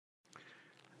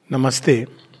Namaste.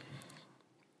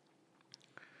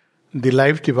 The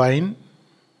Life Divine,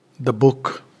 the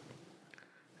book,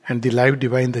 and the Life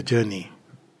Divine, the journey.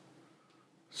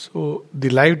 So, the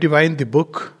Life Divine, the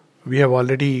book, we have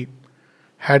already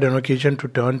had an occasion to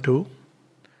turn to.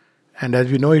 And as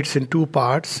we know, it's in two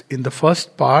parts. In the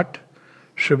first part,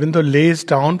 Sri Aurobindo lays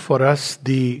down for us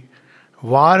the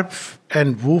warp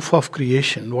and woof of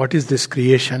creation. What is this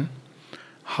creation?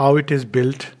 How it is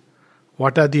built?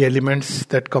 What are the elements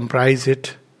that comprise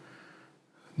it?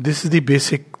 This is the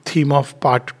basic theme of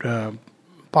part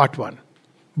 1,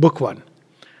 book 1.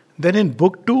 Then in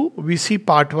book 2, we see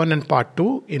part 1 and part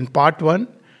 2. In part 1,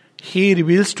 he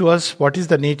reveals to us what is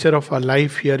the nature of our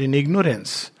life here in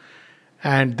ignorance.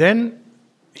 And then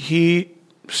he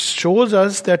shows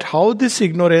us that how this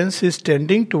ignorance is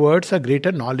tending towards a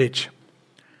greater knowledge.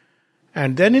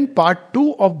 And then in part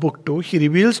 2 of book 2, he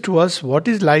reveals to us what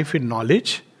is life in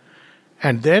knowledge,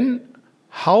 and then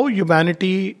how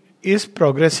humanity is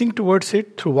progressing towards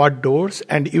it, through what doors,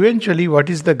 and eventually what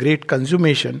is the great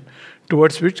consummation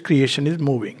towards which creation is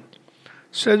moving.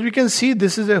 So as we can see,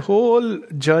 this is a whole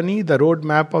journey, the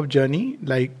roadmap of journey.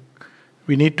 Like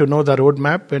we need to know the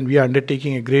roadmap when we are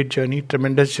undertaking a great journey,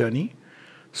 tremendous journey.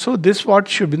 So this what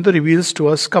Sri Aurobindo reveals to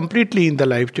us completely in the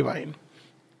Life Divine.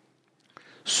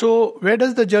 So where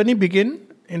does the journey begin?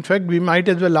 In fact, we might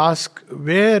as well ask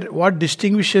what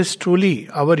distinguishes truly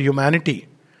our humanity,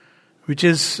 which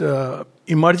is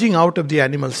emerging out of the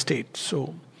animal state.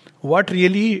 So what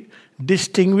really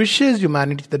distinguishes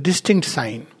humanity, the distinct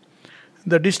sign?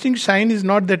 The distinct sign is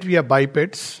not that we are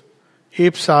bipeds.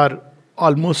 Apes are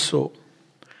almost so.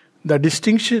 The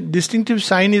distinctive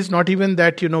sign is not even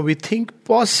that, we think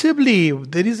possibly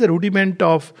there is a rudiment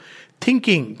of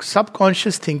thinking,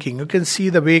 subconscious thinking. You can see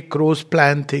the way crows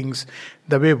plan things,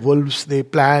 the way wolves, they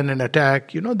plan and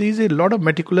attack. There is a lot of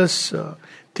meticulous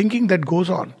thinking that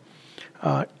goes on.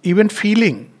 Even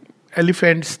feeling.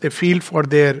 Elephants, they feel for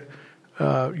their,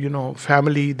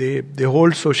 family. They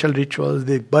hold social rituals.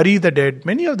 They bury the dead.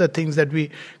 Many of the things that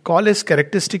we call as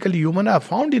characteristically human are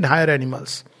found in higher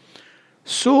animals.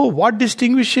 So what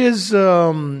distinguishes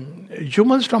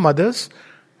humans from others?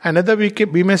 Another,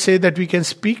 we may say that we can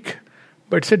speak,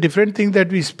 but it's a different thing that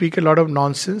we speak a lot of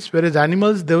nonsense. Whereas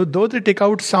animals, though they take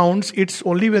out sounds, it's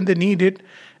only when they need it,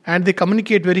 and they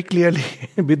communicate very clearly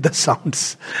with the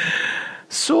sounds.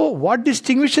 So what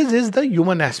distinguishes is the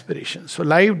human aspiration. So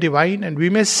life divine, and we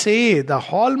may say the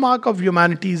hallmark of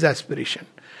humanity is aspiration.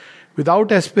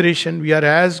 Without aspiration, we are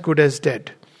as good as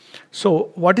dead.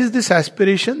 So what is this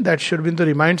aspiration that Sri Aurobindo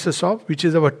reminds us of, which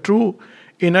is our true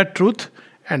inner truth?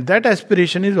 And that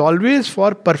aspiration is always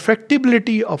for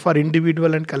perfectibility of our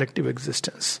individual and collective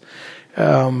existence.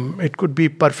 It could be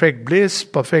perfect bliss,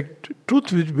 perfect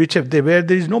truth, where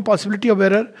there is no possibility of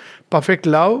error, perfect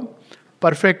love,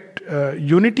 perfect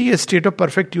unity, a state of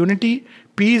perfect unity,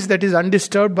 peace that is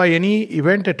undisturbed by any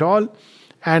event at all,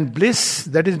 and bliss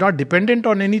that is not dependent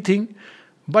on anything.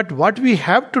 But what we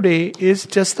have today is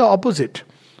just the opposite.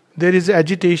 There is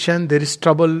agitation, there is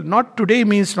trouble. Not today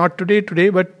means not today,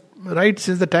 but right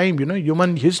since the time,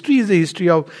 human history is a history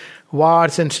of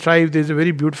wars and strife. There is a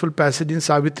very beautiful passage in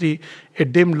Savitri. A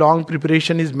dim, long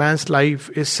preparation is man's life,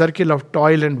 a circle of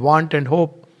toil and want and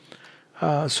hope.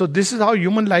 So this is how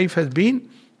human life has been.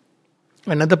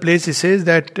 Another place he says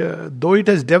that though it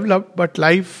has developed, but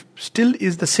life still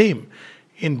is the same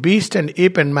in beast and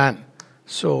ape and man.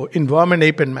 So in worm and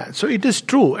ape and man. So it is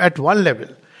true at one level.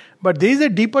 But there is a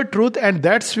deeper truth, and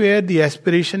that's where the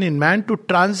aspiration in man to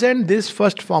transcend this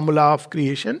first formula of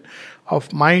creation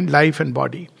of mind, life and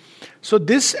body. So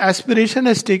this aspiration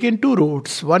has taken two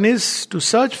routes. One is to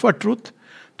search for truth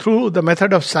through the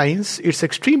method of science. Its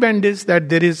extreme end is that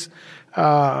there is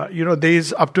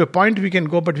up to a point we can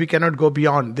go, but we cannot go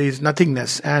beyond. There is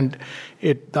nothingness. And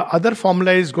the other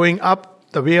formula is going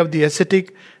up, the way of the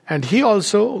ascetic. And he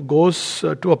also goes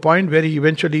to a point where he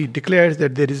eventually declares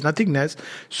that there is nothingness,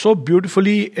 so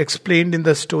beautifully explained in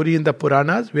the story in the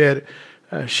Puranas, where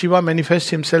Shiva manifests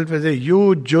himself as a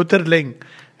huge Jyotirling,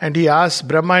 and he asks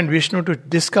Brahma and Vishnu to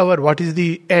discover what is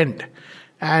the end.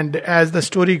 And as the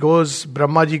story goes,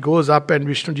 Brahmaji goes up and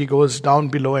Vishnuji goes down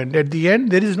below, and at the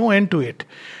end there is no end to it.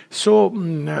 So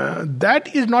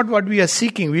that is not what we are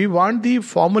seeking. We want the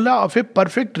formula of a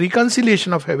perfect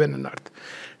reconciliation of heaven and earth.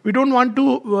 We don't want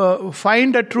to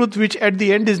find a truth which at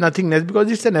the end is nothingness, because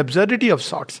it's an absurdity of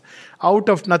sorts. Out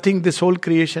of nothing, this whole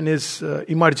creation is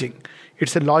emerging.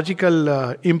 It's a logical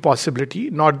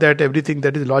impossibility. Not that everything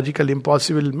that is logical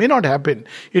impossible may not happen.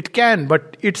 It can,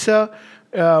 but it's a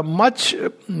much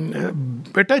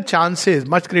greater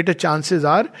chances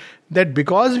are that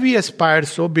because we aspire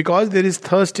so, because there is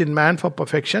thirst in man for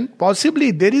perfection,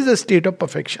 possibly there is a state of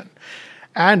perfection.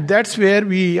 And that's where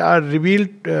we are revealed,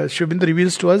 Sri Aurobindo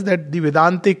reveals to us that the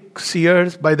Vedantic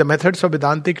seers, by the methods of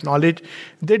Vedantic knowledge,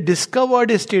 they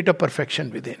discovered a state of perfection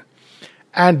within.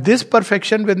 And this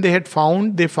perfection, when they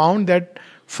found that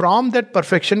from that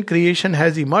perfection, creation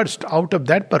has emerged out of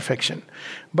that perfection.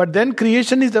 But then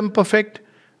creation is imperfect,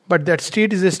 but that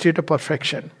state is a state of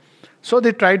perfection. So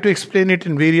they try to explain it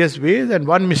in various ways, and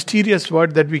one mysterious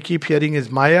word that we keep hearing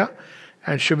is Maya.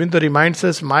 And Sri Aurobindo reminds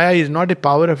us, Maya is not a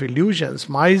power of illusions.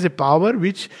 Maya is a power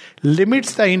which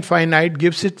limits the infinite,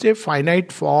 gives it a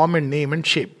finite form and name and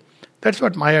shape. That's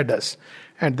what Maya does.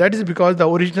 And that is because the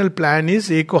original plan is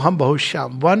Ekoham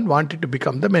Bahushyam. One wanted to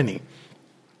become the many.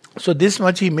 So this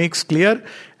much he makes clear.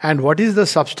 And what is the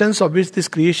substance of which this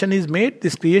creation is made?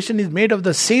 This creation is made of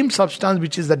the same substance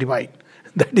which is the divine.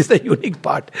 That is the unique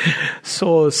part.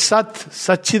 So Sat,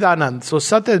 Satchidanand. So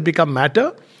Sat has become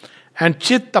matter. And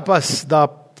Chit Tapas, the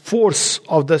force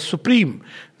of the supreme,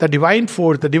 the divine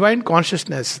force, the divine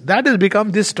consciousness, that has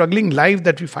become this struggling life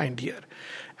that we find here.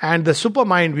 And the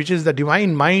supermind, which is the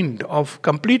divine mind of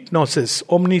complete gnosis,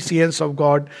 omniscience of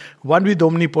God, one with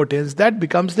omnipotence, that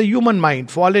becomes the human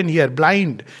mind, fallen here,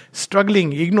 blind,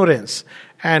 struggling, ignorance.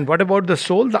 And what about the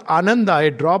soul? The Ananda,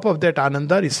 a drop of that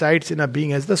Ananda resides in a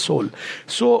being as the soul.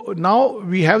 So now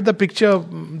we have the picture,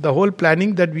 the whole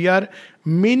planning that we are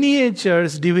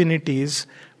miniatures, divinities.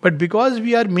 But because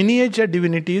we are miniature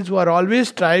divinities who are always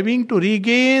striving to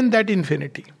regain that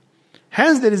infinity.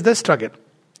 Hence there is the struggle.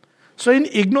 So in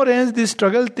ignorance, this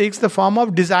struggle takes the form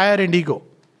of desire and ego.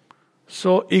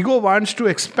 So ego wants to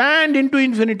expand into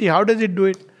infinity. How does it do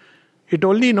it? It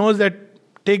only knows that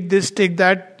take this, take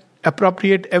that,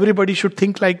 appropriate, everybody should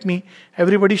think like me,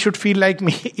 everybody should feel like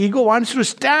me. Ego wants to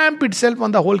stamp itself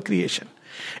on the whole creation.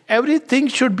 Everything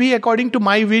should be according to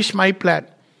my wish, my plan.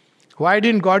 Why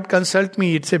didn't God consult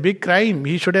me? It's a big crime.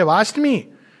 He should have asked me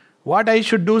what I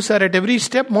should do, sir. At every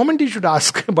moment he should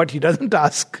ask, but he doesn't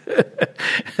ask.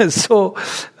 So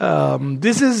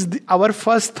this is our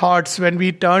first thoughts when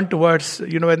we turn towards,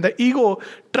 when the ego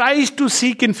tries to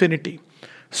seek infinity.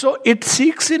 So it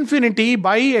seeks infinity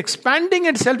by expanding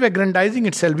itself, aggrandizing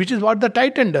itself, which is what the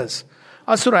Titan does.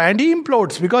 Asura, and he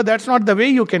implodes, because that's not the way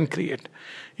you can create.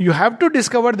 You have to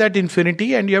discover that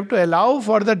infinity, and you have to allow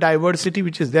for the diversity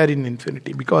which is there in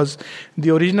infinity, because the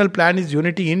original plan is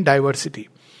unity in diversity.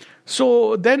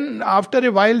 So then after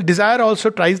a while, desire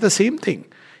also tries the same thing.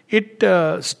 It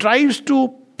strives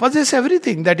to possess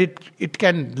everything that it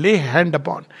can lay hand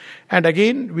upon. And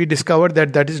again, we discover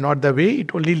that that is not the way.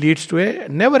 It only leads to a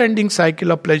never-ending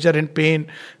cycle of pleasure and pain,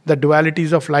 the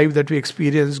dualities of life that we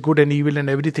experience, good and evil and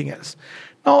everything else.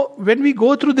 Now, when we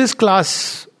go through this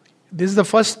class, this is the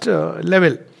first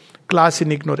level, class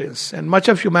in ignorance, and much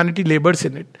of humanity labors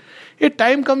in it. A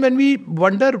time comes when we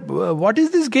wonder, what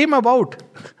is this game about?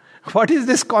 What is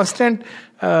this constant,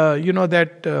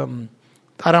 that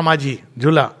Taramaji,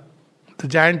 Jula, the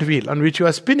giant wheel on which you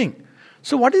are spinning?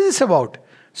 So what is this about?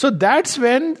 So that's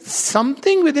when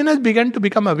something within us began to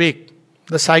become awake,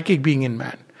 the psychic being in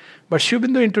man. But Sri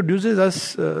Aurobindo introduces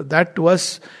us that to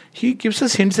us. He gives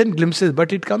us hints and glimpses,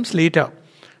 but it comes later.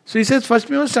 So he says, first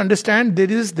we must understand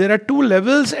there are two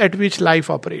levels at which life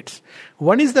operates.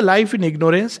 One is the life in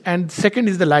ignorance, and second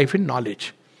is the life in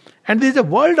knowledge. And there is a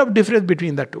world of difference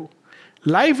between the two.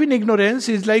 Life in ignorance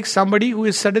is like somebody who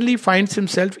suddenly finds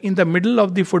himself in the middle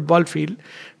of the football field,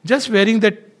 just wearing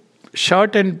that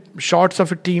shirt and shorts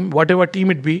of a team, whatever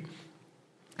team it be.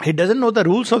 He doesn't know the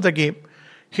rules of the game.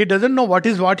 He doesn't know what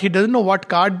is what. He doesn't know what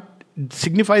card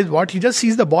signifies what. He just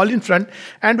sees the ball in front,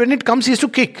 and when it comes, he has to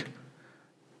kick.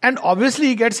 And obviously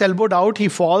he gets elbowed out, he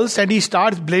falls, and he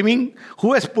starts blaming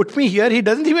who has put me here. He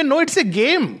doesn't even know it's a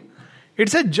game.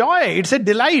 It's a joy, it's a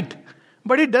delight.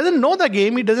 But he doesn't know the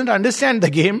game, he doesn't understand the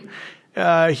game.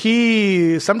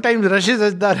 He sometimes rushes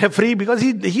at the referee because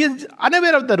he is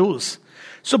unaware of the rules.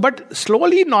 So, but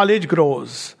slowly knowledge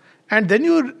grows. And then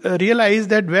you realize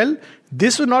that, well,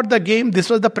 this was not the game, this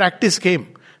was the practice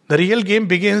game. The real game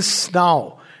begins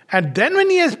now. And then when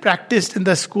he has practiced in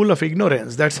the school of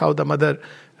ignorance, that's how the mother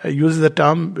uses the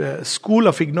term school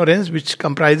of ignorance, which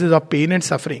comprises of pain and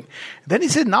suffering. Then he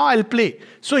says, now I'll play.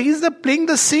 So he's playing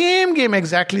the same game,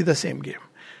 exactly the same game.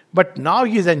 But now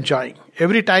he is enjoying.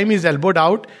 Every time he's elbowed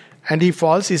out and he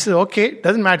falls, he says, okay,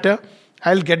 doesn't matter.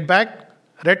 I'll get back.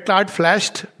 Red card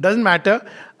flashed, doesn't matter.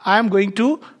 I am going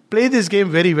to play this game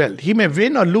very well. He may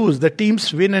win or lose. The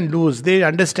teams win and lose. They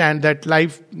understand that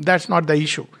life, that's not the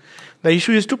issue. The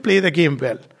issue is to play the game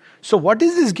well. So what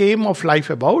is this game of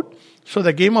life about? So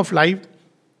the game of life,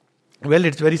 well,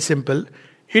 it's very simple.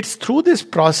 It's through this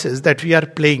process that we are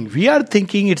playing. We are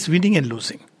thinking it's winning and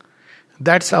losing.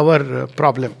 That's our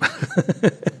problem.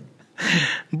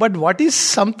 But what is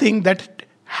something that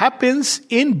happens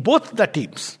in both the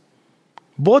teams?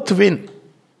 Both win.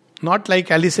 Not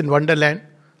like Alice in Wonderland.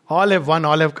 All have won,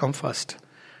 all have come first.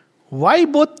 Why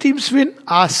both teams win?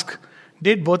 Ask.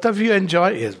 Did both of you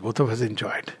enjoy? Yes, both of us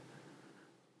enjoyed.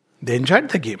 They enjoyed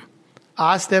the game.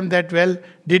 Ask them that, well,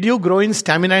 did you grow in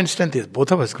stamina and strength? Yes,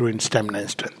 both of us grew in stamina and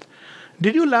strength.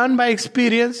 Did you learn by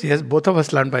experience? Yes, both of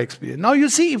us learned by experience. Now you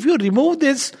see, if you remove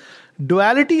this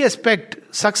duality aspect,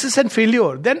 success and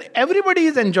failure, then everybody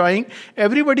is enjoying,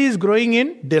 everybody is growing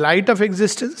in delight of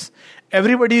existence,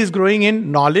 everybody is growing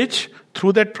in knowledge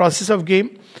through that process of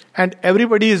game, and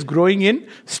everybody is growing in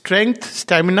strength,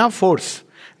 stamina, force.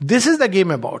 This is the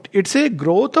game about. It's a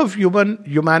growth of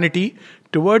humanity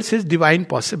towards his divine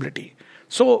possibility.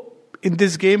 So, in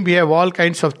this game, we have all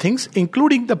kinds of things,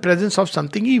 including the presence of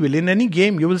something evil. In any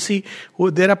game, you will see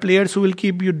there are players who will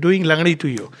keep you doing langdi to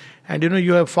you. And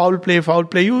you have foul play,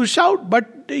 you shout,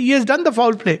 but he has done the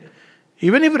foul play.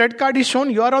 Even if red card is shown,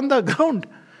 you are on the ground.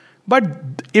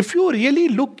 But if you really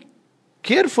look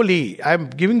carefully, I am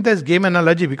giving this game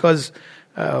analogy because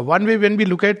one way when we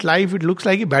look at life, it looks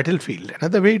like a battlefield.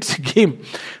 Another way, it's a game.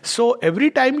 So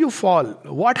every time you fall,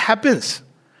 what happens?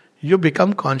 You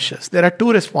become conscious. There are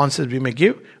two responses we may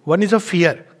give. One is of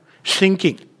fear,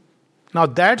 shrinking. Now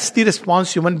that's the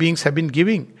response human beings have been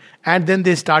giving. And then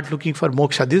they start looking for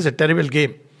moksha. This is a terrible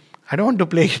game. I don't want to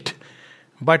play it.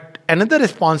 But another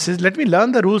response is, let me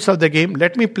learn the rules of the game.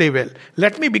 Let me play well.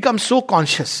 Let me become so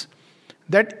conscious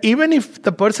that even if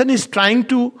the person is trying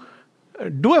to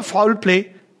do a foul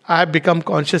play, I have become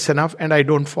conscious enough and I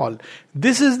don't fall.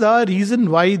 This is the reason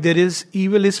why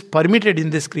evil is permitted in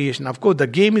this creation. Of course, the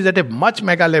game is at a much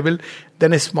mega level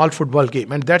than a small football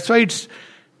game. And that's why it's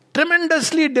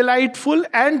tremendously delightful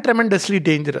and tremendously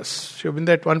dangerous. Sri Aurobindo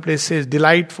at one place says,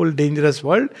 delightful, dangerous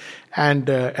world. And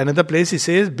another place he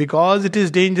says, because it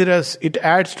is dangerous, it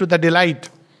adds to the delight.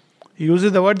 He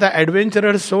uses the word, the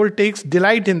adventurer's soul takes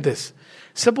delight in this.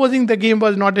 Supposing the game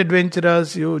was not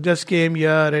adventurous, you just came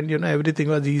here and everything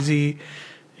was easy.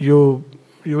 You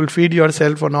will feed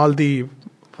yourself on all the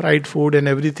fried food and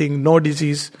everything, no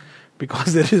disease.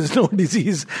 Because there is no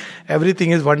disease,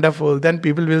 everything is wonderful. Then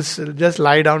people will just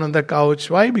lie down on the couch.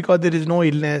 Why? Because there is no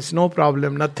illness, no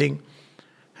problem, nothing.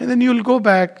 And then you will go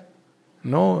back.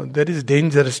 No, there is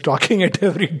danger stalking at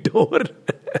every door.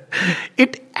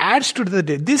 It adds to the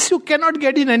day. This you cannot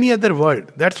get in any other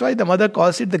world. That's why the mother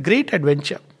calls it the great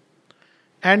adventure.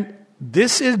 And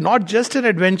this is not just an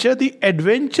adventure, the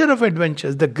adventure of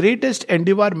adventures, the greatest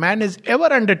endeavor man has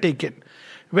ever undertaken.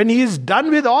 When he is done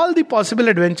with all the possible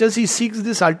adventures, he seeks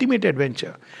this ultimate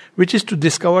adventure, which is to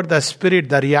discover the spirit,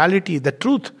 the reality, the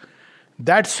truth,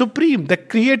 that supreme, the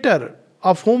creator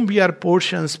of whom we are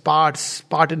portions, parts,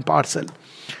 part and parcel.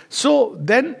 So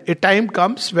then a time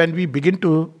comes when we begin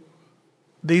to,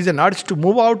 there is an urge to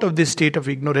move out of this state of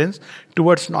ignorance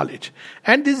towards knowledge.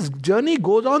 And this journey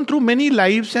goes on through many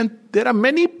lives, and there are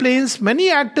many planes,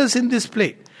 many actors in this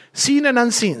play. Seen and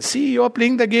unseen. See, you are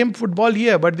playing the game football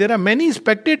here, but there are many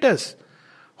spectators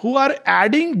who are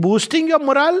adding, boosting your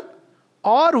morale,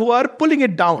 or who are pulling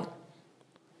it down.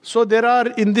 So there are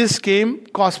in this game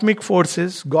cosmic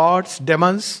forces, gods,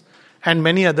 demons, and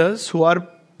many others who are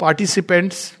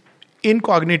participants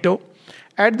incognito.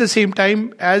 At the same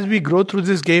time, as we grow through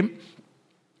this game,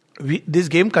 this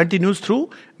game continues through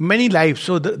many lives.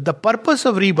 So the purpose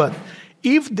of rebirth,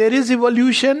 if there is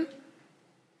evolution,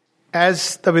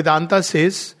 as the Vedanta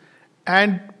says,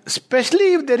 and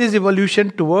especially if there is evolution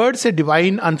towards a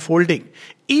divine unfolding,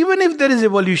 even if there is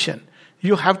evolution,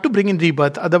 you have to bring in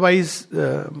rebirth. Otherwise,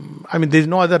 there is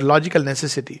no other logical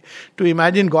necessity. To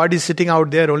imagine God is sitting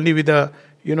out there only with a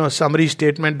summary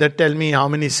statement that tell me how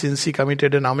many sins he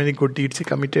committed and how many good deeds he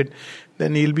committed,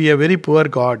 then he'll be a very poor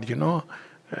God,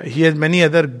 He has many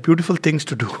other beautiful things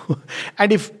to do.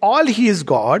 And if all he is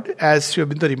God, as Sri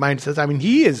Aurobindo reminds us,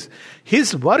 he is.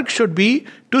 His work should be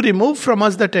to remove from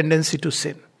us the tendency to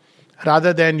sin,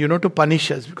 rather than, to punish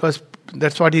us. Because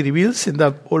that's what he reveals in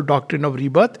the whole doctrine of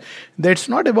rebirth. That it's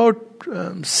not about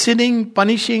sinning,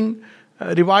 punishing,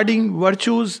 rewarding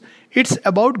virtues. It's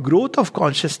about growth of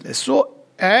consciousness. So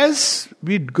as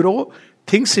we grow,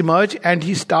 things emerge and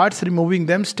he starts removing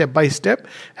them step by step,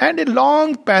 and a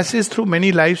long passage through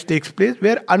many lives takes place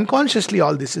where unconsciously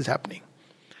all this is happening.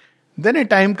 Then a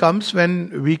time comes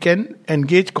when we can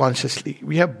engage consciously.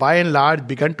 We have by and large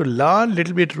begun to learn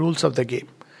little bit rules of the game,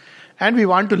 and we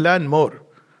want to learn more.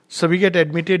 So we get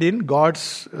admitted in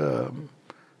God's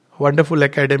wonderful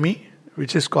academy,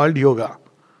 which is called yoga.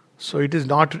 So it is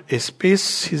not a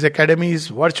space. His academy is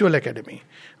virtual academy.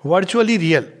 Virtually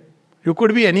real. You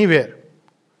could be anywhere.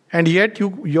 And yet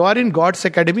you are in God's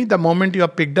academy. The moment you are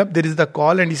picked up, there is the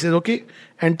call and he says, okay,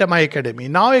 enter my academy.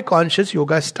 Now a conscious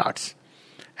yoga starts.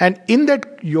 And in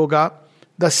that yoga,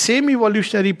 the same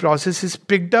evolutionary process is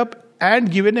picked up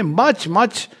and given a much,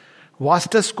 much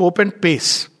vaster scope and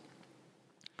pace.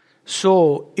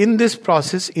 So in this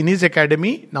process, in his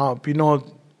academy, now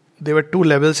there were two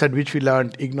levels at which we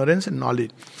learned ignorance and knowledge.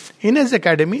 In his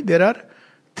academy, there are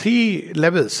three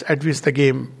levels at which the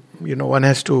game, one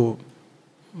has to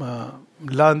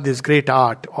learn this great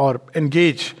art or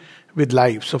engage with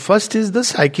life. So first is the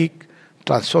psychic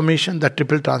transformation, the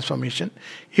triple transformation.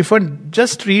 If one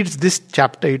just reads this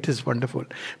chapter, it is wonderful.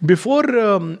 Before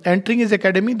entering his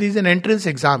academy, there is an entrance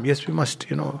exam. Yes, we must,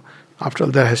 after all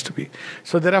there has to be.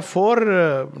 So there are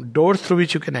 4 doors through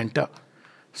which you can enter.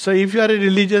 So if you are a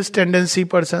religious tendency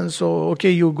person, so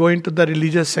okay, you go into the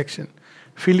religious section,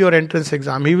 fill your entrance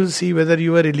exam. He will see whether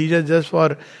you are religious just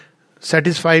for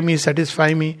satisfy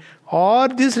me, or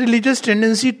this religious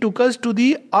tendency took us to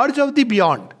the urge of the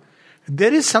beyond.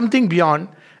 There is something beyond,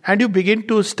 and you begin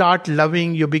to start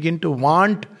loving, you begin to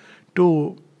want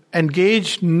to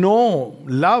engage, know,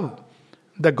 love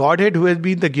the Godhead who has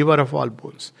been the giver of all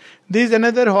boons. There is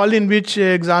another hall in which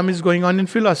exam is going on in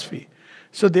philosophy.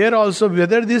 So there also,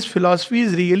 whether this philosophy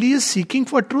is really seeking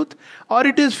for truth or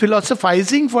it is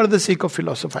philosophizing for the sake of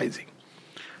philosophizing.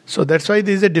 So that's why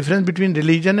there is a difference between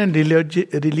religion and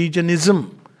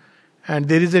religionism. And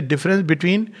there is a difference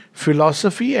between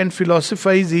philosophy and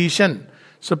philosophization.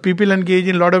 So people engage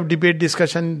in a lot of debate,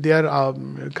 discussion, they are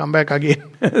come back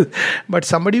again. But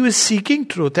somebody who is seeking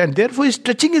truth and therefore is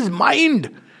stretching his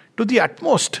mind to the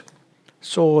utmost.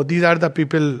 So these are the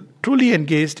people truly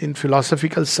engaged in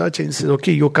philosophical search and says,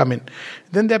 okay, you come in.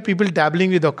 Then there are people dabbling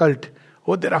with occult.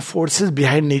 Oh, there are forces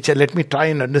behind nature. Let me try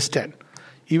and understand.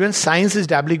 Even science is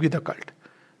dabbling with occult.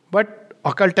 But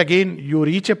occult again, you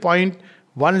reach a point,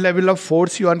 one level of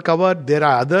force you uncover, there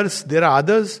are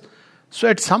others. So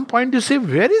at some point you say,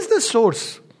 where is the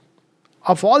source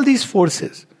of all these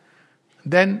forces?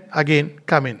 Then again,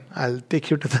 come in. I'll take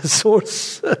you to the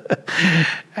source.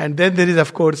 And then there is,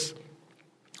 of course,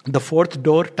 the 4th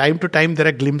door. Time to time there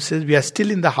are glimpses. We are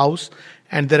still in the house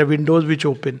and there are windows which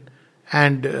open.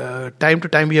 And time to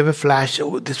time we have a flash.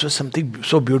 Oh, this was something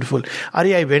so beautiful.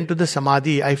 I went to the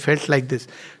Samadhi. I felt like this.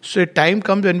 So a time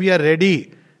comes when we are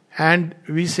ready. And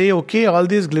we say, okay, all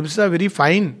these glimpses are very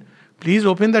fine. Please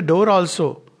open the door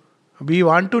also. We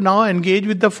want to now engage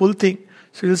with the full thing.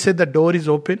 So you'll say the door is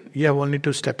open. You have only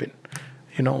to step in.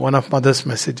 One of Mother's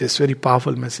messages, very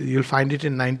powerful message. You'll find it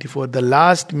in 94. The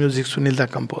last music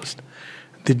Sunilda composed.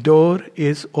 The door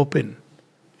is open.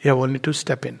 You have only to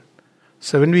step in.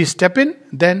 So when we step in,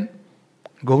 then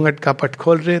Ghungat ka pat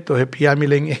khol rahe, to hai piya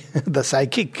milenge. The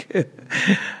psychic.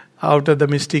 Out of the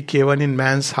mystic cavern in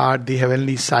man's heart, the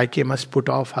heavenly psyche must put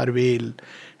off her veil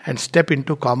and step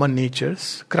into common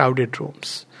nature's crowded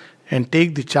rooms and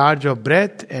take the charge of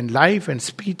breath and life and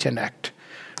speech and act.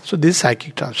 So this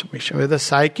psychic transformation, where the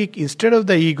psychic, instead of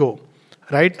the ego,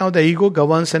 right now the ego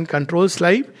governs and controls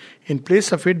life, in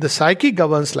place of it the psychic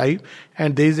governs life,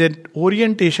 and there is an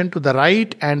orientation to the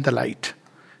right and the light.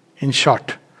 In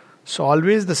short. So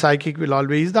always the psychic will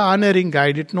always the unerring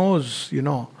guide, it knows,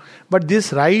 But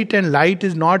this right and light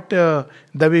is not the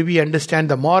way we understand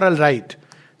the moral right.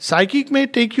 Psychic may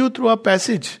take you through a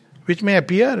passage which may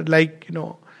appear like,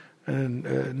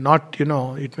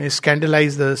 it may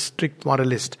scandalize the strict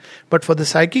moralist. But for the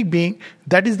psychic being,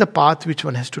 that is the path which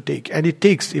one has to take. And it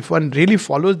takes, if one really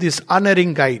follows this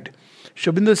unerring guide.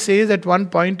 Sri Aurobindo says at one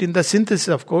point in the synthesis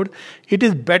of code, it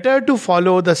is better to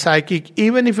follow the psychic,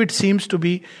 even if it seems to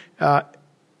be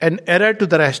an error to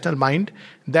the rational mind,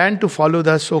 than to follow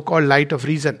the so-called light of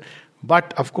reason.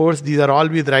 But of course, these are all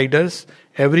with riders.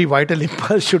 Every vital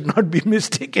impulse should not be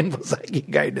mistaken for psychic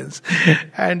guidance.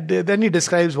 And then he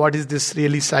describes what is this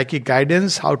really psychic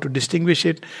guidance, how to distinguish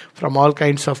it from all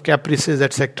kinds of caprices,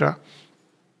 etc.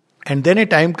 And then a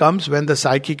time comes when the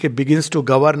psychic begins to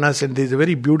govern us, and there is a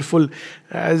very beautiful,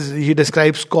 as he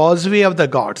describes, causeway of the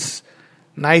gods.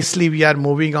 Nicely we are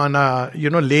moving on a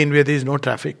lane where there is no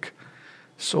traffic.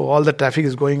 So all the traffic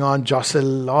is going on,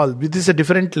 jostle, all. This is a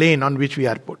different lane on which we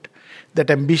are put. That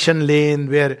ambition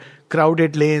lane, where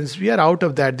crowded lanes, we are out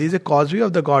of that. There is a causeway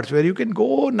of the gods where you can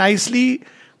go nicely,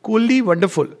 coolly,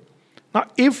 wonderful. Now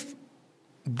if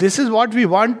this is what we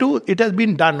want to, it has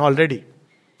been done already.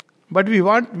 But we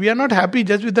are not happy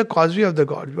just with the causeway of the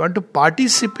God. We want to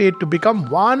participate, to become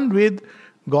one with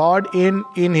God in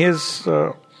His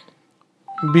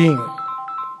being.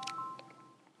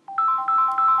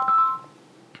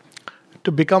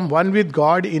 to become one with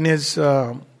God in his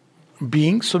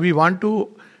being. So we want to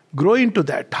grow into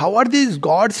that. How are these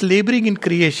gods laboring in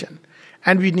creation?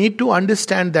 And we need to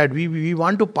understand that we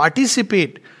want to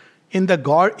participate in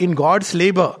God's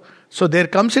labor. So there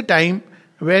comes a time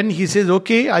when he says,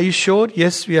 okay, are you sure?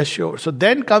 Yes, we are sure. So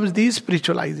then comes the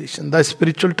spiritualization, the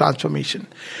spiritual transformation.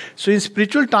 So in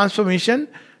spiritual transformation,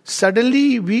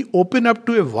 suddenly we open up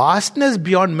to a vastness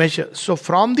beyond measure. So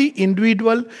from the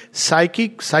individual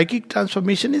psychic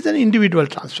transformation is an individual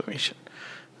transformation.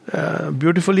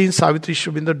 Beautifully in Savitri,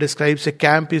 Sri Aurobindo describes a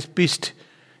camp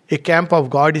of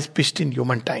God is pitched in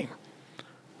human time.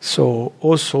 So,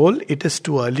 O soul, it is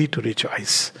too early to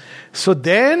rejoice. So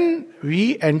then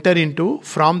we enter into,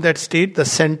 from that state, the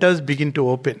centers begin to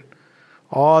open.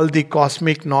 All the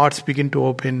cosmic knots begin to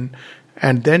open.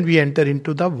 And then we enter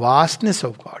into the vastness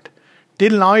of God.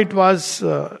 Till now it was,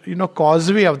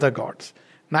 causeway of the gods.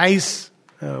 Nice,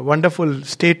 wonderful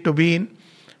state to be in.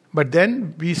 But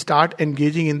then we start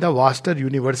engaging in the vaster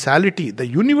universality, the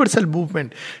universal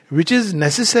movement, which is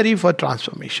necessary for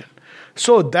transformation.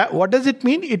 So that, what does it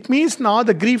mean? It means now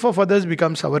the grief of others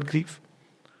becomes our grief.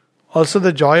 Also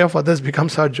the joy of others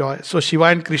becomes our joy. So Shiva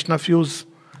and Krishna fuse,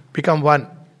 become one.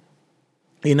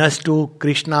 In us too,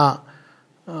 Krishna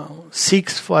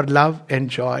seeks for love and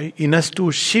joy. In us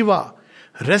too, Shiva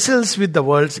wrestles with the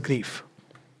world's grief.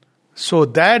 So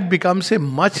that becomes a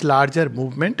much larger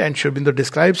movement, and Sri Aurobindo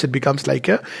describes it becomes like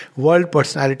a world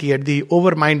personality at the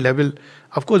overmind level.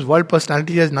 Of course, world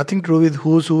personality has nothing to do with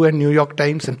who's who and New York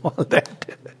Times and all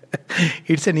that.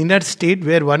 It's an inner state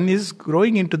where one is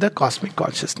growing into the cosmic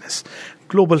consciousness,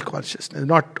 global consciousness,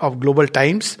 not of global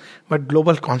times, but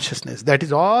global consciousness. That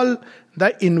is all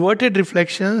the inverted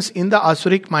reflections in the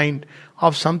Asuric mind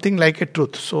of something like a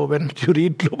truth. So when you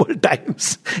read global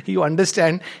times, you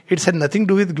understand it has nothing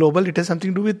to do with global, it has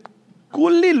something to do with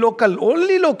only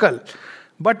local.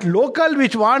 But local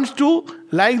which wants to,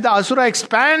 like the Asura,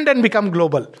 expand and become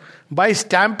global by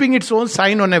stamping its own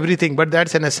sign on everything. But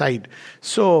that's an aside.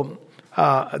 So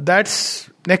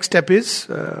that's next step is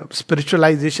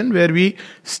spiritualization, where we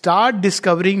start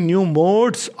discovering new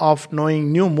modes of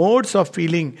knowing, new modes of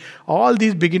feeling. All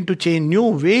these begin to change, new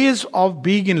ways of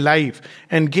being in life,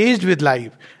 engaged with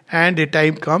life. And a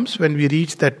time comes when we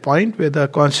reach that point where the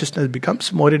consciousness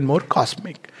becomes more and more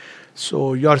cosmic.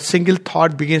 So your single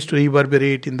thought begins to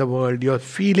reverberate in the world. Your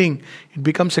feeling, it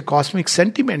becomes a cosmic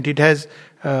sentiment. It has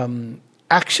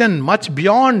action much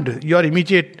beyond your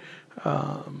immediate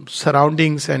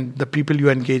surroundings and the people you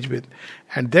engage with.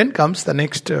 And then comes the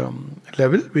next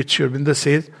level, which Sri Aurobindo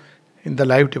says in the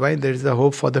Life Divine, there is the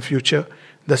hope for the future,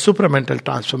 the supramental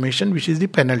transformation, which is the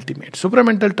penultimate.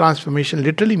 Supramental transformation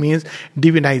literally means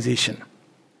divinization.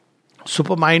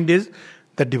 Supermind is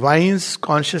the divine's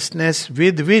consciousness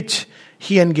with which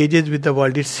he engages with the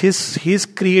world. It's his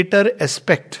creator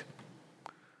aspect.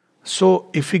 So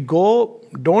if we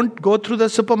don't go through the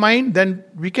supermind, then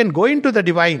we can go into the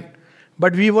divine,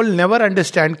 but we will never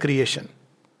understand creation.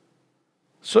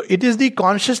 So it is the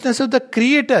consciousness of the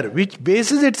creator which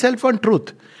bases itself on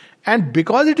truth. And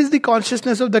because it is the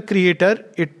consciousness of the creator,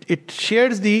 it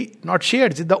shares the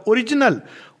original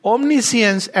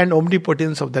omniscience and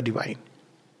omnipotence of the divine.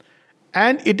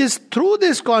 And it is through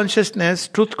this consciousness,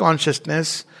 truth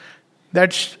consciousness,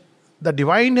 that the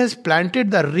divine has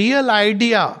planted the real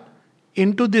idea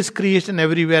into this creation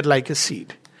everywhere like a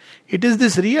seed. It is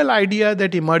this real idea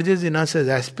that emerges in us as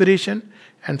aspiration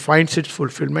and finds its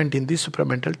fulfillment in the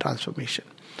supramental transformation.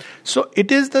 So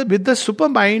it is with the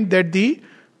supermind that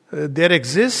there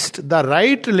exists the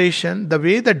right relation, the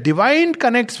way the divine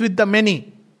connects with the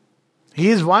many.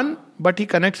 He is one, but he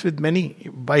connects with many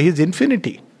by his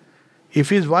infinity. If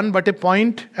he is one but a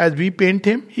point, as we paint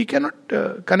him, he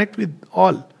cannot connect with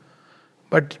all.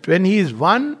 But when he is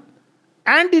one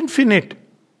and infinite,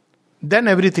 then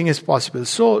everything is possible.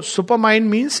 So, supermind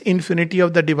means infinity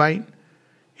of the divine.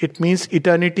 It means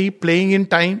eternity playing in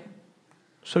time.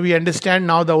 So we understand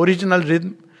now the original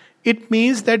rhythm. It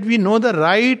means that we know the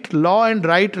right law and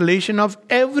right relation of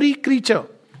every creature.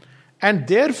 And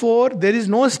therefore, there is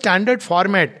no standard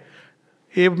format.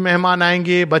 ये मेहमान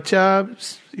आएंगे, बच्चा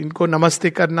इनको नमस्ते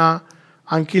करना,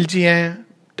 uncle जी हैं,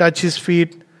 touch his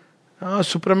feet.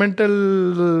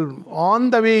 Supramental, on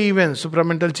the way even,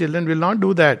 supramental children will not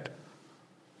do that.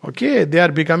 Okay, they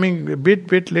are becoming a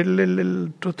bit,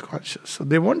 little truth conscious. So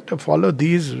they won't follow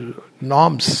these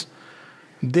norms.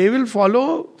 They will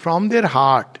follow from their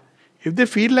heart. If they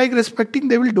feel like respecting,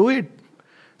 they will do it.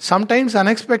 Sometimes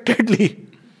unexpectedly.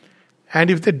 And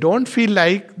if they don't feel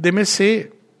like, they may say,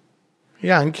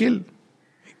 yeah, uncle,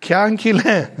 kya uncle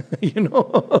hai?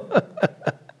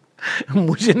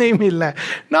 मुझे नहीं मिलना है.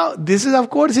 Now, this is of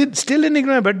course it's still in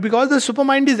ignorance, but because the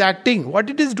supermind is acting, what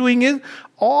it is doing is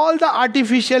all the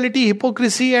artificiality,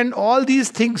 hypocrisy, and all these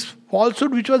things,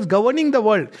 falsehood which was governing the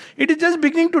world, it is just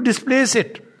beginning to displace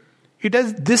it. It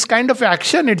has this kind of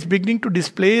action, it's beginning to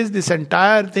displace this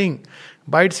entire thing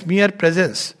by its mere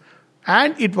presence.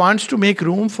 And it wants to make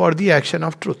room for the action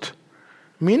of truth.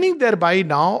 Meaning thereby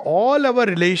now all our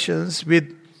relations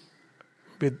with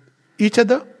each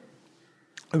other,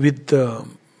 with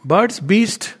birds,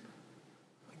 beasts,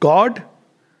 God,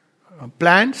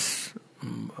 plants,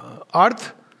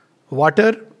 earth,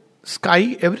 water,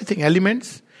 sky, everything,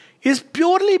 elements, is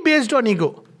purely based on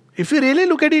ego. If you really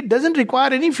look at it, it doesn't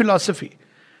require any philosophy.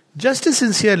 Just a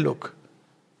sincere look.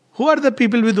 Who are the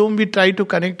people with whom we try to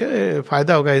connect?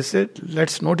 Fayda hoga isse.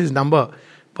 Let's note his number.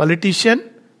 Politician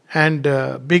and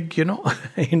big,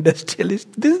 industrialist.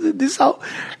 This is how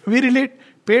we relate.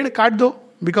 Ped kaat do,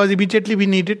 because immediately we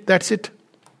need it. That's it.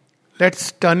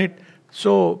 Let's turn it.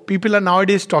 So people are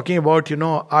nowadays talking about,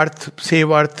 Earth,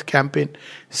 Save Earth campaign.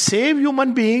 Save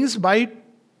human beings by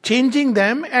changing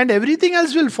them and everything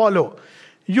else will follow.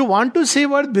 You want to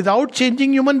save Earth without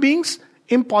changing human beings?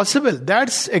 Impossible.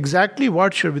 That's exactly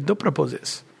what Sri Aurobindo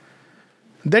proposes.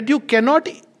 That you cannot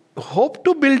hope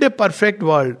to build a perfect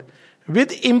world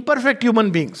with imperfect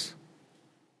human beings.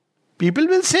 People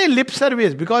will say lip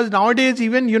service, because nowadays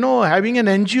even, having an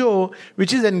NGO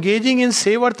which is engaging in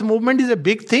Save Earth movement is a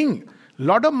big thing.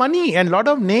 Lot of money and lot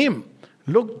of name.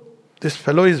 Look, this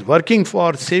fellow is working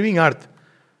for saving Earth.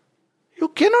 You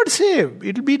cannot save.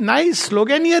 It will be nice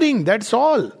sloganeering, that's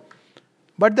all.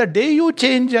 But the day you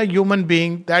change a human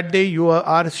being, that day you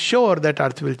are sure that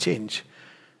Earth will change.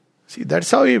 See, that's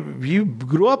how we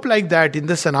grew up like that. In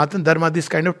the Sanatan Dharma, this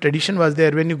kind of tradition was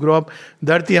there. When you grow up,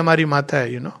 Dharti hamari mata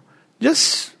hai,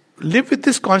 Just live with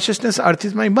this consciousness, Earth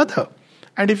is my mother.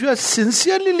 And if you are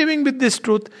sincerely living with this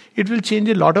truth, it will change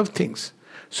a lot of things.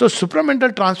 So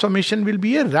supramental transformation will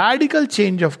be a radical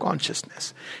change of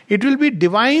consciousness. It will be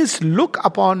divine's look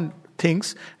upon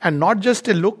things, and not just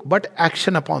a look, but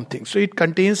action upon things. So it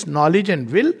contains knowledge and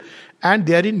will, and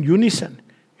they are in unison.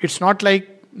 It's not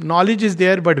like knowledge is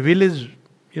there, but will is,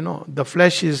 the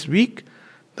flesh is weak,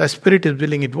 the spirit is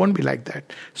willing. It won't be like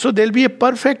that. So there will be a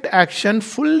perfect action,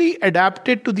 fully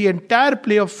adapted to the entire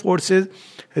play of forces,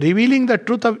 revealing the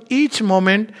truth of each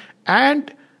moment,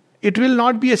 and it will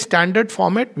not be a standard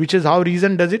format, which is how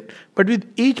reason does it, but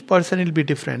with each person it will be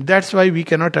different. That's why we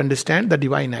cannot understand the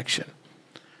divine action.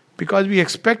 Because we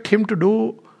expect him to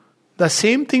do the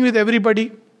same thing with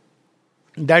everybody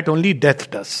that only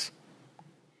death does.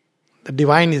 The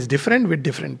divine is different with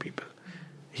different people.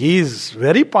 He is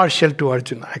very partial to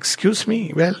Arjuna. Excuse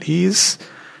me. Well,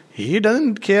 he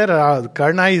doesn't care.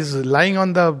 Karna is lying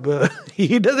on the...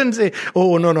 he doesn't say,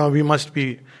 oh, no, we must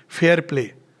be fair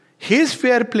play. His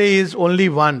fair play is only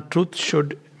one. Truth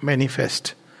should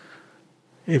manifest.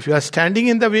 If you are standing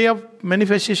in the way of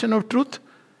manifestation of truth,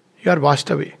 you are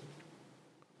washed away.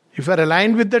 If you are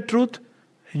aligned with the truth,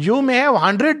 you may have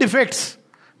 100 defects,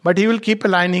 but he will keep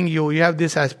aligning you. You have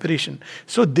this aspiration.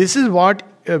 So this is what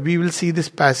we will see this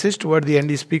passage toward the end.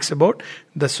 He speaks about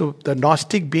the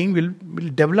Gnostic being will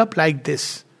develop like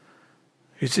this.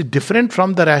 It's different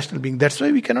from the rational being. That's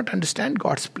why we cannot understand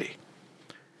God's play.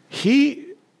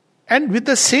 And with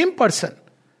the same person,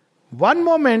 one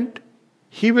moment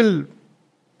he will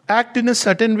act in a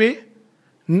certain way.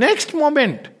 Next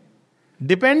moment,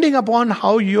 depending upon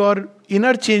how your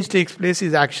inner change takes place,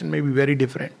 his action may be very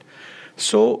different.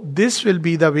 So this will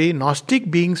be the way Gnostic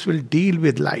beings will deal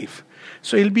with life.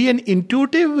 So it will be an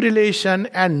intuitive relation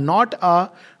and not a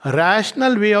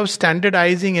rational way of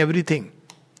standardizing everything.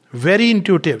 Very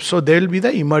intuitive. So there will be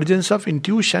the emergence of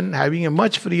intuition having a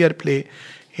much freer play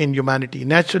in humanity.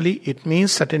 Naturally, it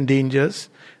means certain dangers.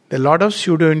 There are a lot of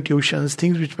pseudo-intuitions,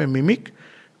 things which may mimic,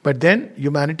 but then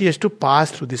humanity has to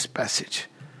pass through this passage.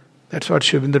 That's what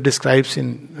Sri Aurobindo describes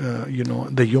in,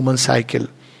 the human cycle,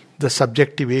 the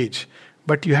subjective age.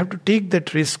 But you have to take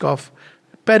that risk of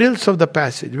perils of the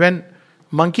passage. When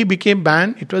monkey became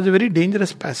man, it was a very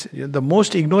dangerous passage. The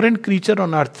most ignorant creature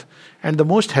on earth and the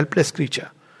most helpless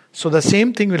creature. So the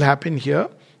same thing will happen here.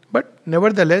 But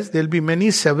nevertheless, there will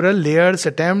be several layers,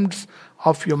 attempts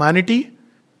of humanity,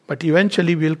 but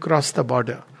eventually we will cross the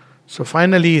border. So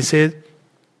finally he says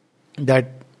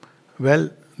that,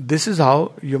 this is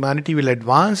how humanity will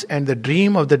advance and the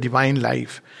dream of the divine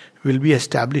life will be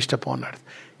established upon earth.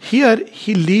 Here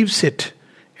he leaves it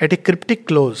at a cryptic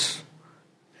close.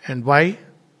 And why?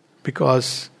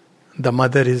 Because the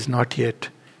mother is not yet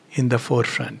in the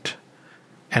forefront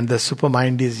and the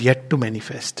supermind is yet to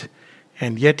manifest.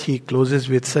 And yet he closes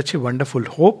with such a wonderful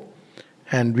hope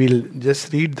And we'll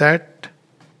just read that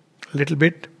a little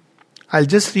bit. I'll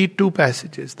just read two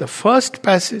passages. The first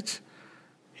passage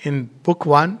in book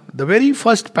 1, the very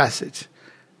first passage,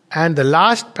 and the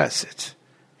last passage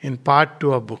in part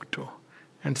 2 of book 2,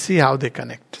 and see how they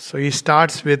connect. So he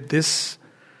starts with this: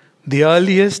 the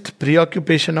earliest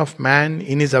preoccupation of man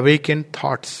in his awakened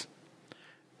thoughts,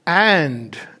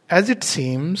 and, as it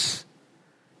seems,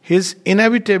 his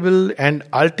inevitable and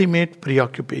ultimate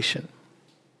preoccupation.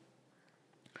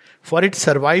 For it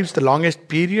survives the longest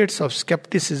periods of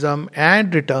skepticism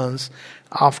and returns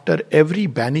after every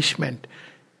banishment.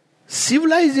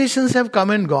 Civilizations have come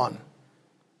and gone.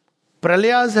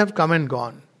 Pralayas have come and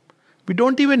gone. We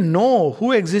don't even know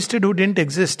who existed, who didn't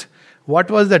exist.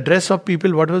 What was the dress of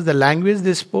people, what was the language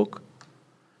they spoke.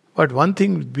 But one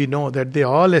thing we know, that they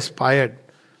all aspired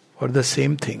for the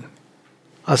same thing.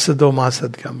 Asado ma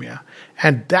sadgamya.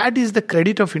 And that is the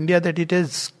credit of India, that it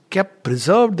has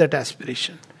preserved that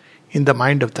aspiration in the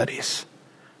mind of the race.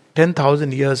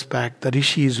 10,000 years back, the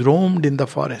rishis roamed in the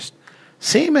forest.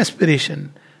 Same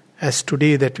aspiration as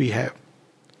today that we have.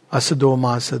 Asado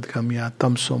ma sadgamya,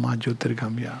 tamso ma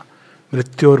jyotirgamya,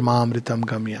 mrityor ma amritam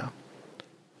gamya.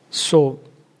 So,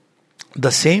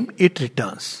 the same, it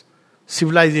returns.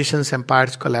 Civilizations,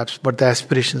 empires collapse, but the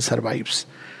aspiration survives.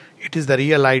 It is the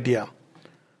real idea.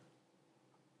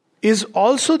 Is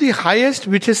also the highest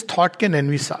which his thought can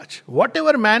envisage.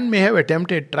 Whatever man may have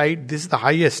attempted, tried, this is the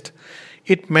highest.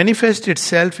 It manifests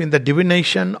itself in the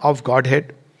divination of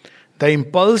Godhead, the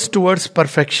impulse towards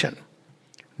perfection.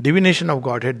 Divination of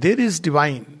Godhead. There is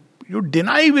divine. You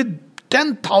deny with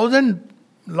 10,000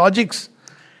 logics.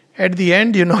 At the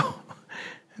end,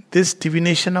 this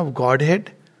divination of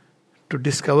Godhead, to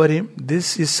discover Him,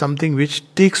 this is something which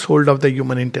takes hold of the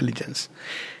human intelligence.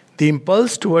 The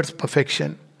impulse towards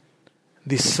perfection,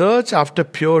 the search after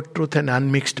pure truth and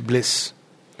unmixed bliss,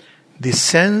 the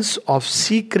sense of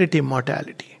secret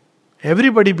immortality.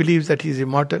 Everybody believes that he is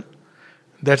immortal.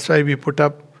 That's why we put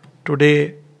up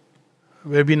today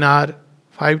webinar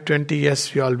 5:20.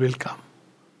 Yes, we all will come.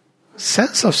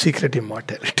 Sense of secret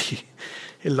immortality.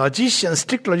 A logician,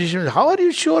 strict logician, how are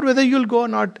you sure whether you'll go or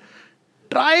not?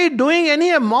 Try doing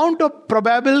any amount of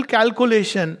probable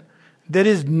calculation. There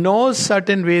is no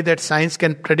certain way that science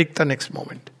can predict the next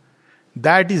moment.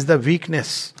 That is the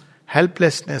weakness,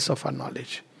 helplessness of our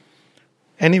knowledge.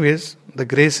 Anyways, the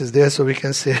grace is there, so we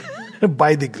can say,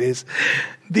 by the grace.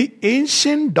 The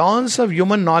ancient dawns of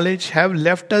human knowledge have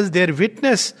left us their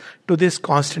witness to this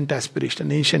constant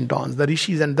aspiration. Ancient dawns, the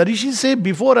rishis, and the rishis say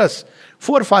before us,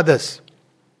 forefathers.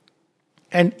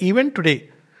 And even today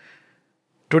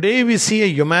we see a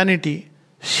humanity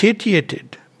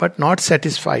satiated but not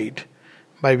satisfied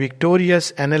by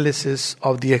victorious analysis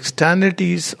of the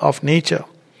externalities of nature,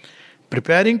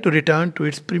 preparing to return to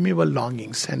its primeval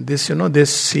longings. And this,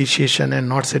 this satiation and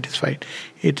not satisfied,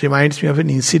 it reminds me of an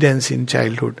incident in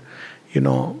childhood.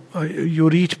 You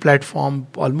reach platform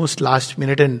almost last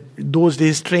minute, and those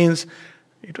days trains,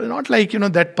 it was not like,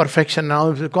 that perfection.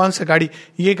 Now, kaun sa gaadi?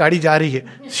 Ye gaadi ja rahi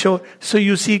hai. So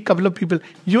you see a couple of people,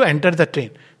 you enter the train.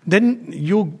 Then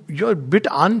you're a bit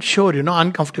unsure,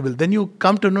 uncomfortable. Then you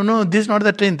come to know, no, this is not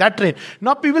the train, that train.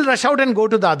 Now people rush out and go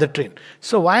to the other train.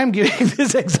 So why I'm giving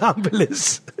this example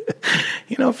is,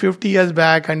 50 years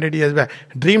back, 100 years back,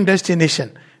 dream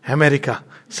destination, America.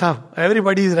 So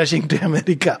everybody is rushing to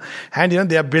America. And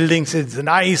there are buildings, it's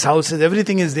nice houses,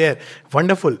 everything is there.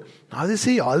 Wonderful. Now they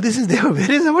say, all this is there.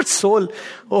 Where is our soul?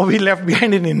 Oh, we left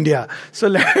behind in India. So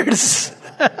let's...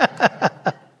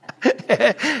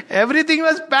 Everything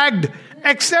was packed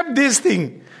except this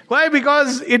thing. Why?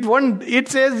 Because it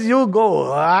says you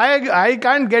go. I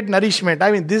can't get nourishment.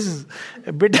 I mean, this is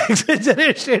a bit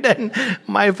exaggerated, and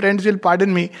my friends will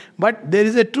pardon me. But there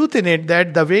is a truth in it,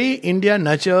 that the way India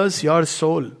nurtures your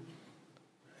soul,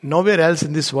 nowhere else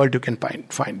in this world you can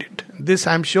find it. This,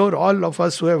 I'm sure all of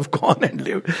us who have gone and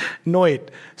lived know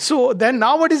it. So then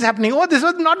now what is happening? Oh, this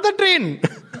was not the train.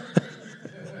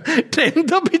 Train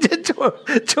to piche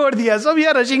chhod diya. So we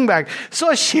are rushing back.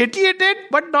 So satiated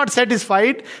but not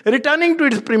satisfied, returning to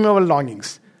its primeval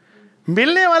longings.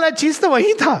 Milne wala cheez to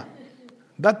wahi tha.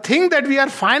 The thing that we are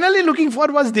finally looking for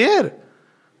was there.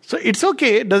 So it's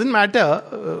okay, it doesn't matter.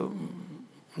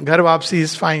 Ghar wapsi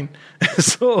is fine.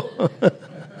 So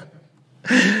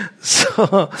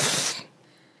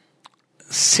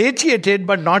satiated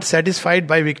but not satisfied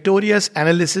by victorious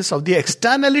analysis of the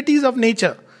externalities of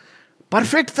nature.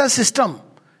 Perfect था system.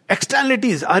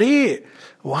 Externalities, अरे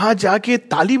वहां जाके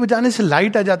ताली बजाने से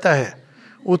light आ जाता है,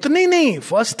 Utne ही नहीं.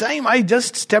 First time I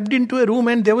just stepped into a room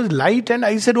and there was light and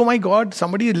I said, oh my God,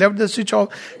 somebody left the switch off.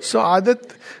 So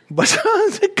Adat, but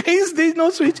there is no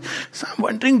switch. So I'm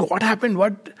wondering what happened,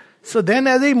 So then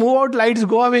as I move out, lights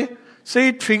go away. So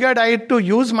it figured I had to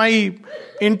use my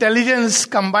intelligence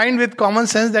combined with common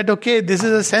sense that, okay, this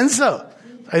is a sensor.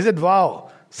 I said,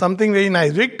 wow, something very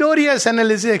nice. Victorious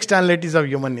analysis externalities of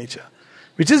human nature,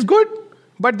 which is good.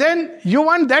 But then you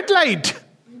want that light,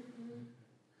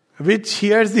 which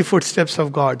hears the footsteps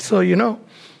of God. So,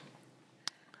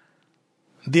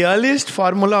 the earliest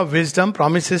formula of wisdom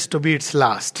promises to be its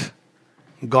last.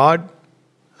 God,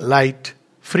 light,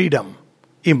 freedom,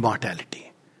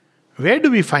 immortality. Where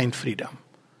do we find freedom?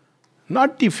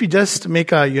 Not if we just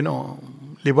make a,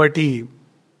 liberty.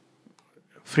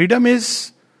 Freedom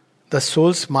is the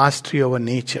soul's mastery over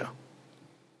nature.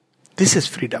 This is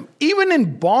freedom. Even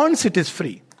in bonds it is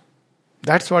free.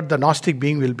 That's what the Gnostic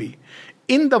being will be.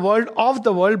 In the world, of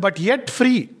the world, but yet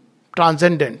free,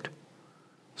 transcendent.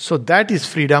 So that is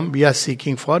freedom we are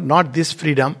seeking for, not this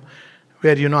freedom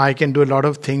where, I can do a lot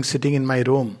of things sitting in my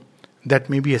room. That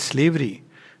may be a slavery.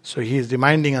 So he is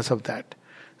reminding us of that.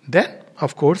 Then,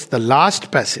 of course, the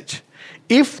last passage.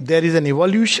 If there is an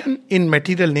evolution in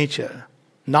material nature,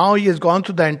 now he has gone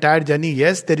through the entire journey.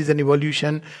 Yes, there is an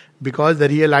evolution because the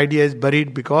real idea is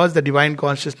buried, because the divine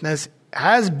consciousness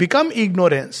has become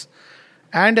ignorance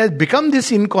and has become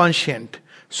this inconscient.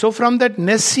 So from that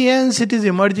nescience, it is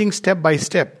emerging step by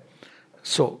step.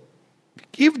 So,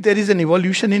 if there is an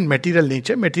evolution in material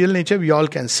nature we all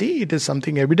can see, it is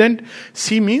something evident.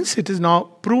 See means it is now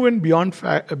proven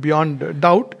beyond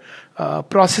doubt.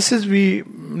 Processes we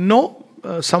know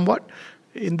somewhat.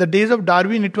 In the days of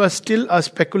Darwin, it was still a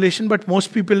speculation, but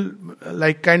most people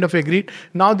kind of agreed.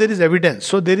 Now there is evidence.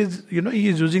 So there is, he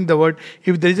is using the word,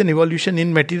 if there is an evolution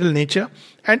in material nature,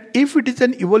 and if it is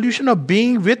an evolution of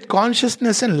being with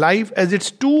consciousness and life as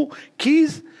its two key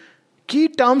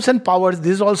terms and powers,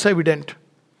 this is also evident.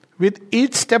 With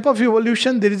each step of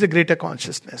evolution, there is a greater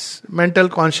consciousness, mental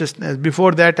consciousness,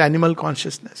 before that animal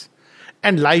consciousness,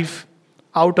 and life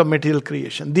out of material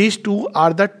creation. These two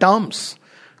are the terms.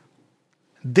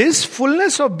 This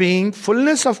fullness of being,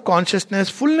 fullness of consciousness,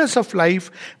 fullness of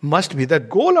life must be the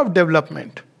goal of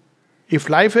development. If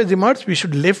life has emerged, we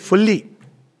should live fully,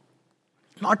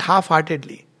 not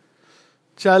half-heartedly.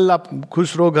 Chal, aap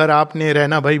khush raho ghar, aapne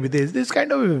rehna bhai videsh. This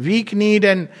kind of a weak need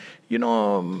and,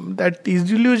 that is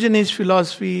illusionist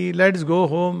philosophy, let's go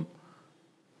home.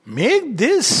 Make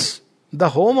this the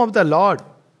home of the Lord.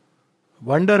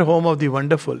 Wonder home of the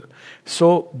wonderful.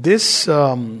 So this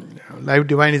life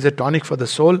divine is a tonic for the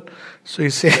soul. So he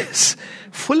says,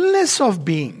 fullness of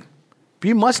being.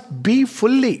 We must be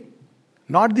fully.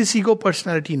 Not this ego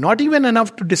personality. Not even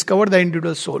enough to discover the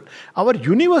individual soul. Our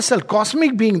universal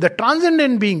cosmic being, the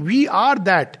transcendent being, we are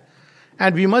that.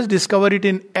 And we must discover it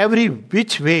in every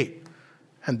which way.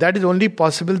 And that is only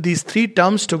possible, these three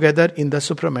terms together in the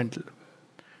supramental.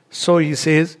 So he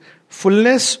says,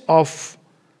 fullness of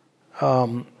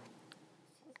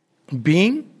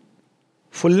being,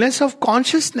 fullness of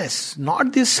consciousness,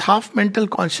 not this half mental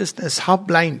consciousness, half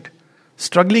blind,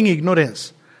 struggling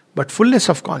ignorance, but fullness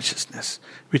of consciousness,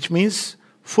 which means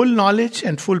full knowledge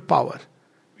and full power.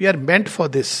 We are meant for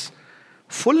this.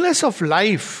 Fullness of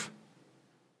life,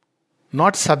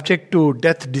 not subject to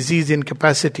death, disease,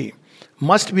 incapacity,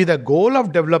 must be the goal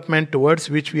of development towards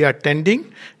which we are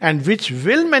tending and which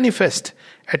will manifest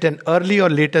at an early or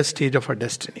later stage of our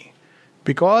destiny.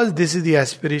 Because this is the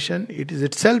aspiration, it is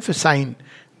itself a sign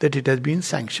that it has been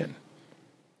sanctioned.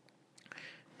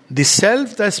 The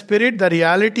self, the spirit, the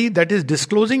reality that is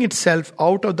disclosing itself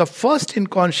out of the first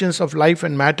inconscience of life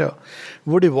and matter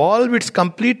would evolve its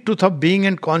complete truth of being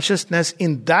and consciousness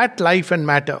in that life and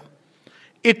matter.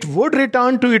 It would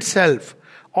return to itself,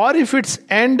 or if its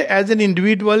end as an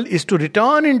individual is to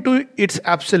return into its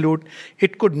absolute,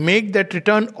 it could make that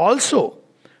return also,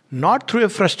 not through a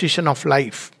frustration of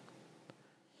life,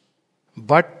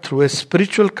 but through a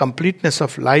spiritual completeness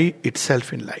of life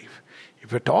itself in life.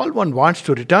 If at all one wants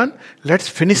to return, let's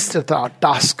finish the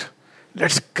task.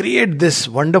 Let's create this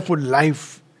wonderful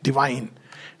life divine.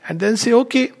 And then say,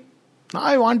 okay, now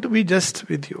I want to be just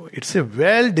with you. It's a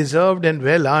well-deserved and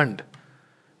well-earned.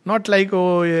 Not like,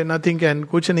 oh, nothing can,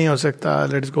 kuch nahi ho sakta,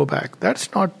 let's go back.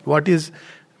 That's not what is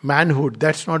manhood.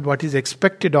 That's not what is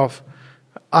expected of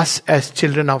us as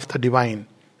children of the divine.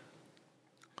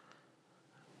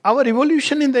 Our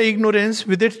evolution in the ignorance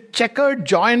with its checkered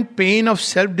joy and pain of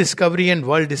self-discovery and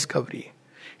world discovery,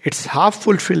 its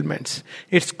half-fulfillments,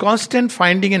 its constant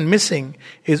finding and missing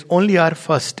is only our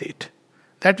first state.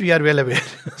 That we are well aware.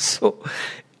 So,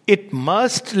 it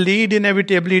must lead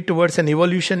inevitably towards an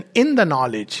evolution in the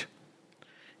knowledge,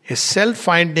 a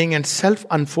self-finding and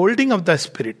self-unfolding of the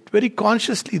spirit. Very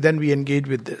consciously then we engage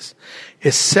with this.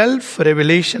 A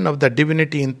self-revelation of the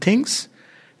divinity in things,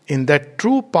 in that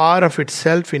true power of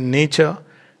itself in nature,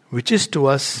 which is to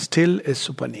us still a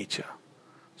supernature.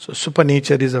 So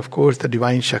supernature is of course the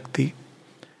divine Shakti.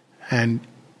 And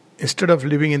instead of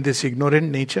living in this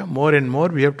ignorant nature, more and more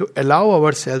we have to allow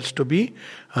ourselves to be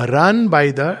run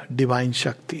by the divine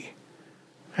Shakti.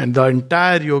 And the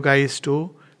entire yoga is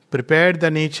to prepare the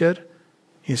nature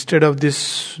instead of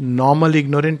this normal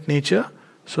ignorant nature,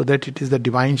 so that it is the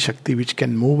divine Shakti which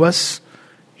can move us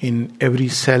in every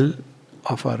cell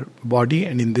of our body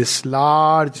and in this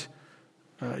large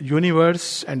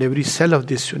universe and every cell of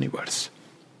this universe,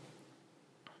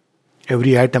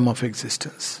 every atom of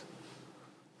existence.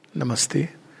 Namaste.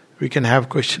 We can have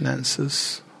question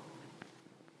answers.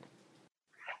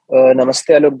 Namaste,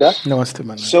 Alokda. Namaste,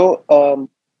 Manan. So,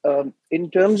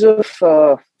 in terms of,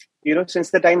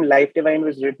 since the time Life Divine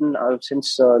was written,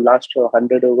 since last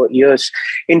 100 over years,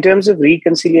 in terms of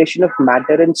reconciliation of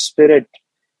matter and spirit,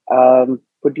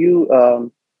 could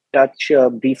you touch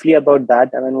briefly about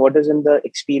that? I mean, what is in the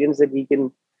experience that we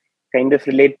can kind of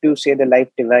relate to, say, the Life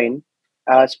Divine?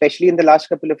 Especially in the last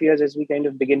couple of years as we kind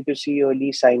of begin to see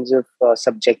early signs of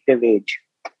subjective age.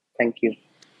 Thank you.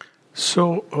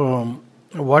 So,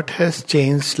 what has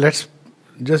changed? Let's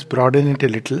just broaden it a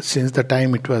little since the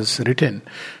time it was written.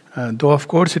 Though, of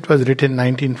course, it was written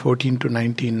 1914 to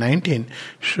 1919,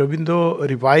 Sri Aurobindo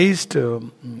revised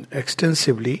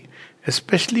extensively,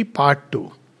 especially part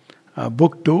 2.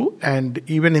 Book 2, and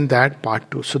even in that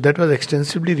part 2. So that was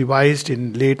extensively revised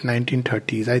in late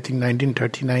 1930s. I think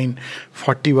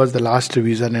 1939-40 was the last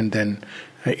revision, and then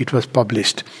it was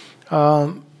published.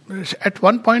 At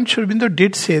one point, Sri Aurobindo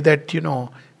did say that,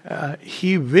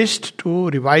 he wished to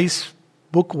revise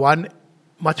book 1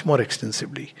 much more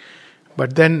extensively.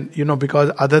 But then,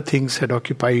 because other things had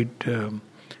occupied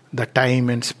the time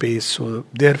and space, so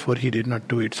therefore he did not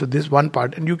do it. So this one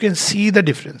part, and you can see the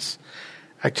difference.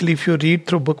 Actually, if you read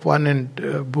through book 1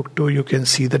 and book 2, you can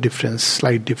see the difference,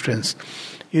 slight difference.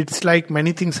 It's like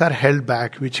many things are held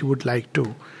back, which you would like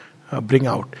to bring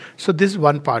out. So this is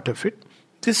one part of it.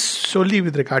 This solely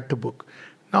with regard to book.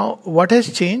 Now, what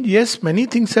has changed? Yes, many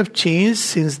things have changed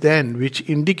since then, which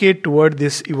indicate toward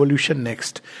this evolution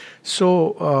next.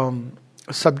 So,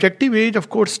 subjective age, of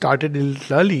course, started a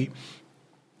little early.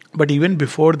 But even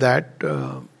before that,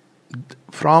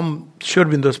 from Sri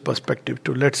Aurobindo's perspective,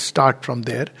 let's start from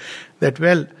there, that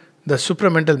the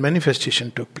supramental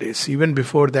manifestation took place. Even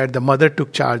before that, the mother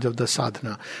took charge of the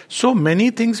sadhana. So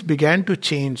many things began to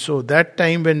change. So that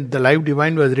time when the Life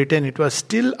Divine was written, it was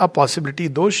still a possibility,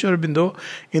 though Sri Aurobindo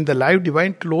in the Life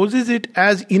Divine closes it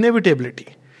as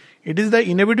inevitability. It is the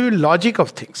inevitable logic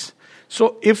of things.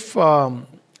 So if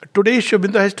today Sri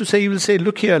Aurobindo has to say, he will say,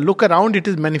 look here, look around, it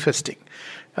is manifesting.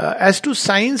 As to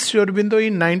science, Sri Aurobindo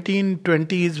in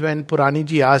 1920s, when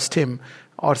Puraniji asked him,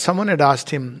 or someone had asked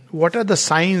him, what are the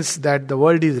signs that the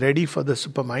world is ready for the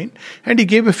supermind? And he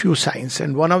gave a few signs.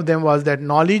 And one of them was that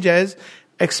knowledge has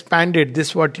expanded. This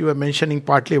is what you were mentioning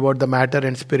partly about the matter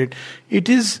and spirit. It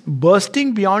is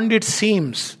bursting beyond its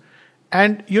seams.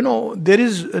 And, there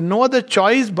is no other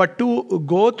choice but to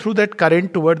go through that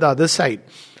current toward the other side.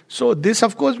 So this,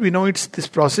 of course, we know this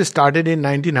process started in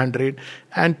 1900,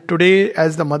 and today,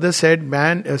 as the mother said,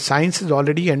 science has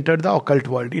already entered the occult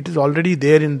world. It is already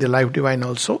there in the Life Divine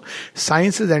also.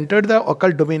 Science has entered the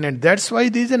occult domain, and that's why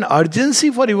there is an urgency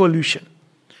for evolution.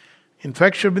 In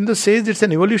fact, Sri Aurobindo says it's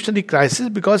an evolutionary crisis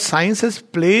because science has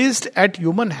placed at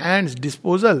human hands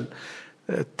disposal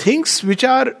things which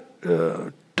are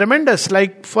tremendous.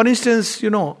 Like, for instance,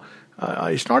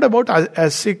 it's not about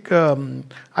Isaac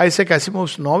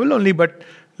Asimov's novel only, but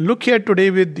look here today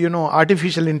with,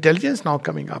 artificial intelligence now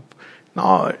coming up.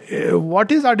 Now,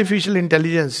 what is artificial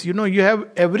intelligence? You have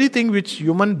everything which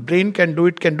human brain can do,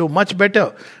 it can do much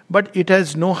better, but it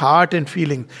has no heart and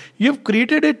feeling. You've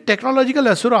created a technological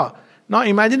asura. Now,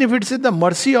 imagine if it's at the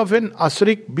mercy of an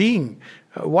asuric being,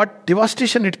 what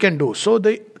devastation it can do. So,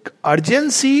 the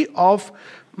urgency of,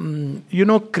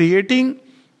 creating,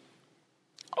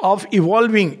 of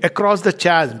evolving across the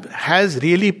chasm has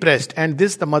really pressed, and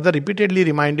this the mother repeatedly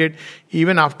reminded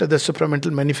even after the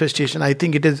supramental manifestation. I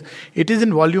think it is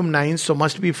in volume 9, so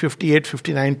must be 58,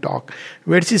 59 talk,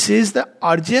 where she says the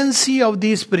urgency of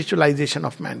the spiritualization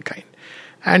of mankind.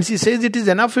 And she says it is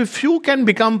enough if few can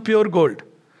become pure gold.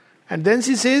 And then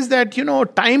she says that,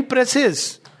 time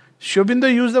presses. Sri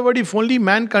Aurobindo used the word, if only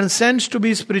man consents to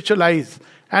be spiritualized.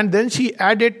 And then she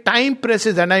added, time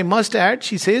presses. And I must add,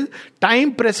 she says,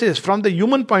 time presses from the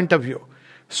human point of view.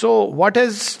 So what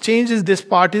has changed is this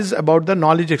part is about the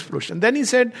knowledge explosion. Then he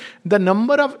said the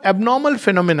number of abnormal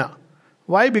phenomena.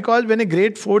 Why? Because when a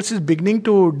great force is beginning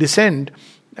to descend,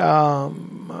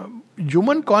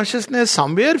 human consciousness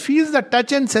somewhere feels the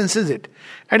touch and senses it.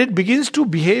 And it begins to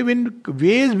behave in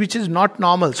ways which is not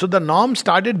normal. So the norm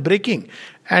started breaking.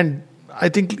 And I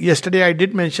think yesterday I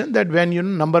did mention that when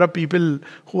number of people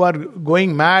who are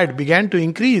going mad began to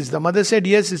increase, the mother said,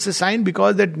 yes, it's a sign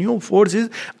because that new force is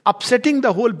upsetting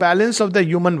the whole balance of the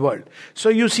human world. So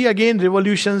you see again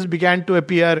revolutions began to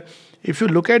appear. If you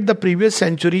look at the previous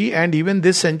century and even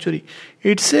this century,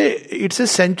 it's a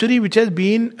century which has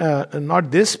been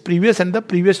not this previous and the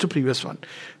previous to previous one.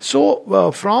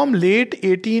 So from late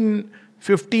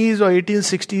 1850s or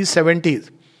 1860s, 70s,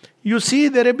 you see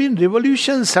there have been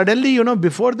revolutions. Suddenly,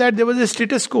 before that there was a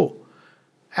status quo.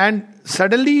 And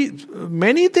suddenly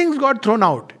many things got thrown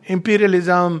out.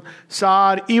 Imperialism,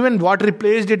 Tsar, even what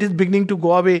replaced it is beginning to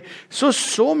go away.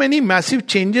 So many massive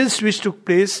changes which took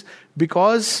place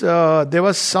because there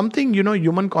was something,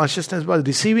 human consciousness was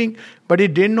receiving, but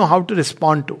it didn't know how to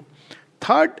respond to.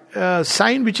 Third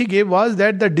sign which he gave was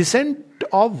that the descent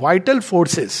of vital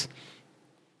forces,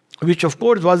 which of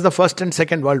course was the First and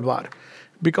Second World War.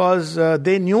 Because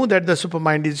they knew that the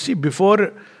supermind is,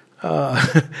 before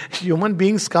human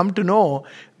beings come to know,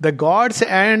 the gods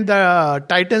and the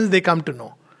titans, they come to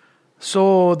know.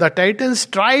 So the titans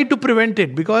try to prevent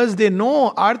it because they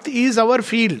know earth is our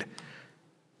field.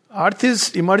 Earth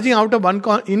is emerging out of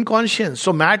inconscience.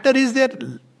 So matter is their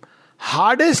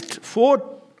hardest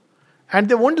foe and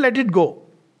they won't let it go.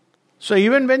 So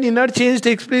even when inner change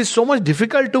takes place, so much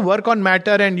difficult to work on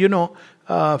matter and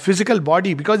physical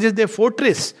body because it's their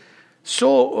fortress.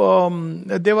 So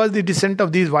there was the descent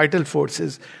of these vital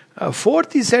forces.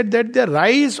 Fourth, he said that the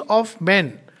rise of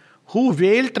men who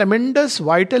wield tremendous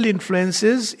vital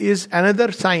influences is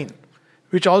another sign,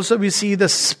 which also we see the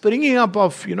springing up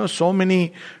of so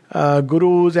many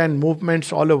gurus and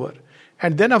movements all over.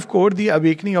 And then, of course, the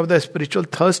awakening of the spiritual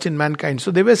thirst in mankind.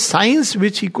 So there were signs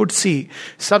which he could see.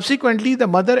 Subsequently, the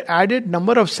mother added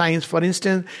number of signs. For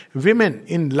instance, women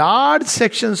in large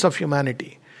sections of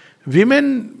humanity.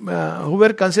 Women who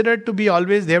were considered to be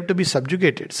always, they have to be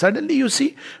subjugated. Suddenly you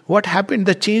see what happened.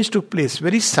 The change took place.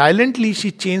 Very silently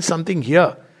she changed something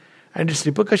here. And its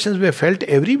repercussions were felt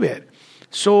everywhere.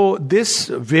 So this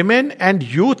women and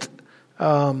youth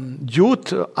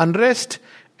unrest,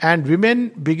 and women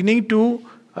beginning to,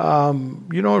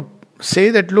 say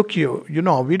that, look,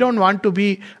 we don't want to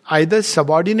be either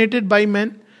subordinated by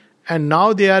men, and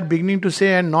now they are beginning to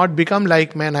say and not become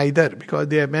like men either, because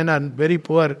their men are very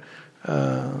poor,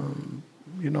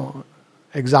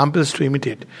 examples to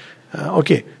imitate.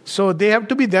 So they have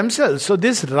to be themselves. So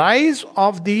this rise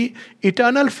of the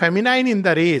eternal feminine in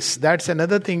the race, that's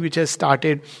another thing which has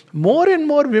started. More and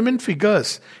more women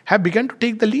figures have begun to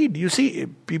take the lead. You see,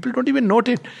 people don't even note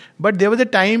it. But there was a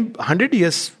time, 100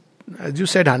 years, as you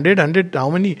said, 100, how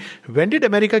many? When did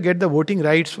America get the voting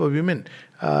rights for women?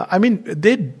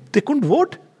 They couldn't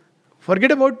vote.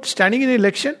 Forget about standing in an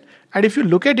election. And if you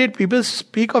look at it, people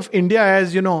speak of India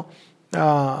as, at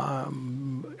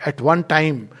one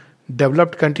time,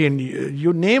 developed country, and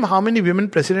you name how many women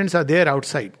presidents are there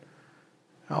outside,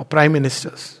 prime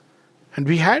ministers, and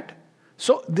we had.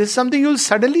 So this is something you'll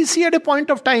suddenly see at a point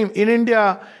of time in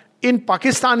India, in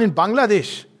Pakistan, in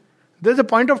Bangladesh. There's a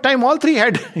point of time all three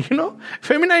had,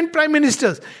 feminine prime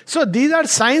ministers. So these are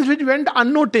signs which went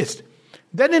unnoticed.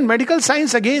 Then in medical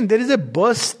science again, there is a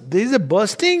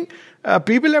bursting.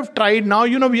 People have tried. Now,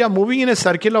 we are moving in a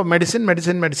circle of medicine.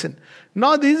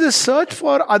 Now, there is a search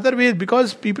for other ways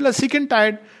because people are sick and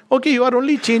tired. Okay, you are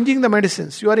only changing the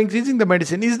medicines. You are increasing the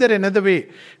medicine. Is there another way?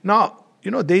 Now,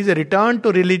 there is a return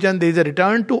to religion. There is a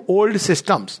return to old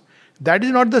systems. That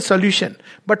is not the solution.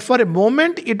 But for a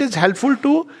moment, it is helpful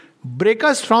to break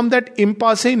us from that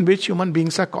impasse in which human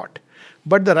beings are caught.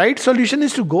 But the right solution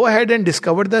is to go ahead and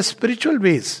discover the spiritual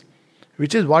ways,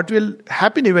 which is what will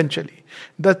happen eventually.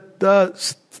 The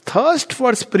thirst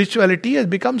for spirituality has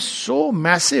become so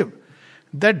massive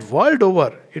that world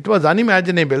over, it was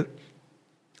unimaginable.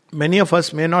 Many of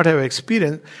us may not have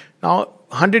experienced. Now,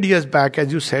 100 years back,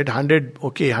 as you said,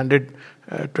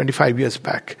 125 years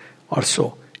back or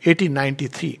so,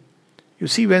 1893. You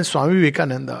see, when Swami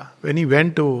Vivekananda, when he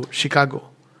went to Chicago,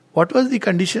 what was the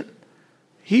condition?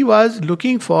 He was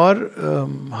looking for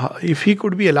if he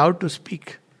could be allowed to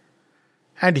speak.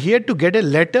 And he had to get a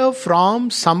letter from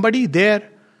somebody there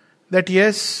that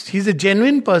yes, he's a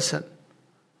genuine person.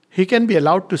 He can be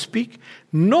allowed to speak.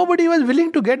 Nobody was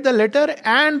willing to get the letter,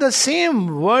 and the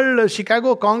same world,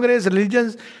 Chicago Congress,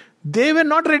 religions, they were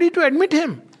not ready to admit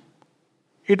him.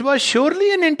 It was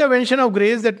surely an intervention of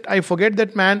grace that I forget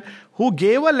that man who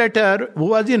gave a letter, who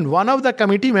was in one of the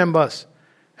committee members,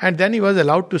 and then he was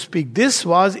allowed to speak. This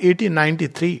was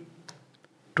 1893.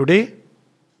 Today,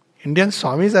 Indian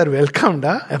Swamis are welcomed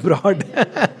abroad.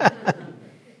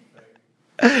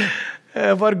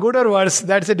 For good or worse,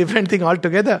 that's a different thing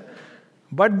altogether.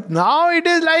 But now it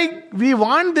is like we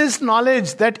want this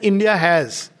knowledge that India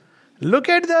has. Look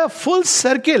at the full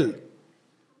circle.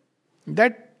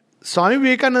 That Swami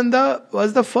Vivekananda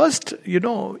was the first,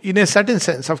 in a certain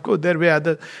sense. Of course, there were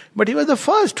others. But he was the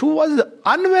first who was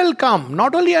unwelcome.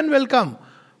 Not only unwelcome,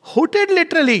 hooted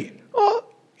literally. Oh,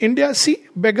 India, see,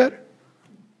 beggar.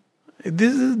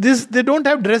 This, they don't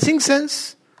have dressing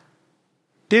sense.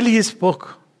 Till he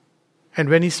spoke. And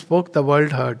when he spoke, the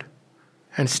world heard.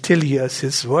 And still hears,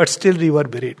 his words still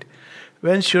reverberate.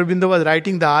 When Sri Aurobindo was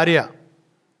writing the Arya,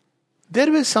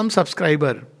 there was some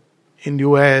subscriber in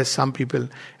US, some people.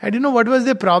 And what was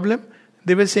their problem?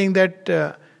 They were saying that,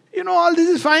 all this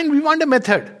is fine, we want a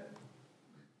method.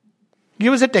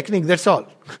 Give us a technique, that's all.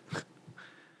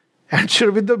 And Sri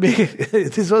Aurobindo,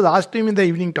 this was asked to him in the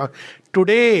evening talk.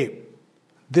 Today,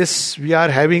 we are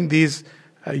having these,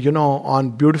 on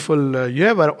beautiful, you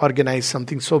have organized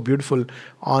something so beautiful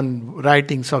on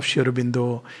writings of Sri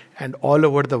Aurobindo, and all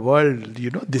over the world,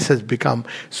 this has become.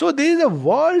 So there is a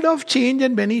world of change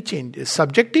and many changes.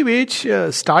 Subjective age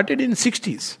started in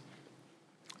 60s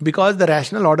because the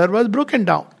rational order was broken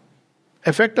down.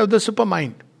 Effect of the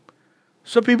supermind.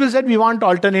 So people said we want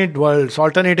alternate worlds,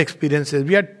 alternate experiences.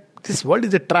 This world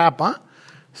is a trap,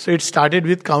 So it started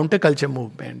with counterculture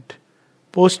movement.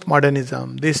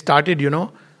 Postmodernism. They started,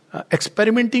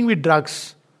 experimenting with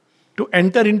drugs to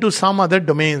enter into some other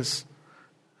domains.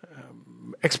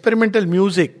 Experimental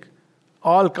music,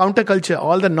 all counterculture,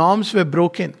 all the norms were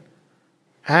broken.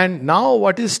 And now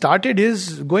what is started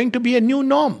is going to be a new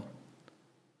norm.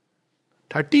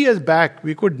 30 years back,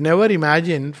 we could never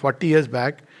imagine, 40 years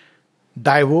back,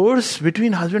 divorce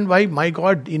between husband and wife. My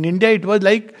God, in India it was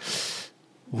like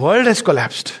world has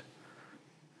collapsed.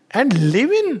 And live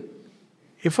in.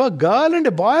 If a girl and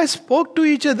a boy spoke to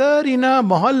each other in a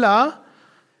mohalla,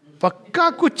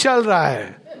 pakka kuch chal raha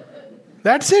hai.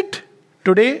 That's it.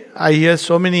 Today, I hear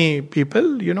so many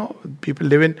people, people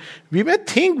live in, we may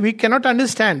think we cannot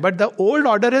understand, but the old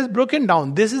order has broken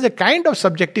down. This is a kind of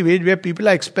subjective age where people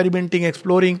are experimenting,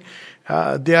 exploring,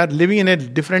 they are living in a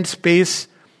different space,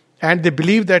 and they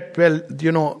believe that,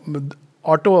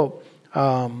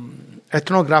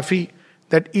 ethnography,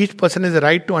 that each person has a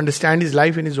right to understand his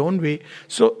life in his own way.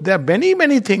 So there are many,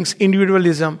 many things,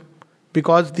 individualism,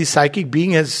 because the psychic being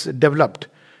has developed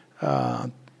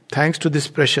thanks to this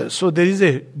pressure. So there is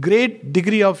a great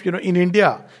degree of, in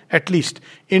India at least,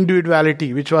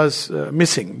 individuality which was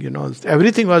missing.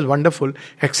 Everything was wonderful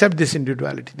except this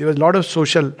individuality. There was a lot of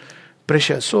social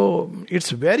pressure. So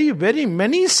it's very, very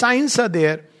many signs are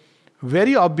there,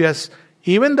 very obvious.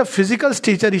 Even the physical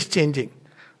stature is changing.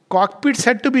 Cockpits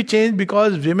had to be changed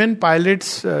because women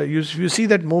pilots, you see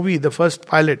that movie, the first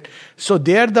pilot. So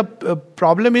there the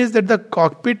problem is that the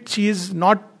cockpit, she is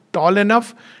not tall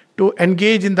enough to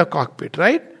engage in the cockpit,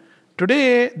 right?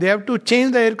 Today, they have to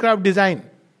change the aircraft design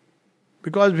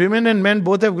because women and men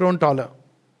both have grown taller.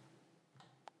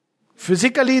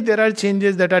 Physically, there are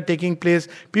changes that are taking place.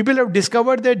 People have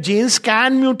discovered that genes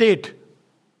can mutate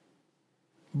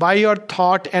by your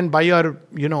thought and by your,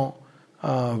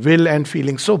 will and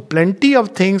feeling. So plenty of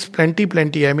things,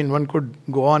 plenty. I mean, one could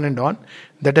go on and on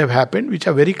that have happened, which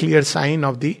are very clear sign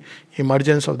of the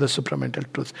emergence of the supramental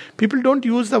truth. People don't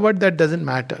use the word that doesn't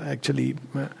matter. Actually,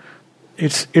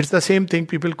 it's the same thing.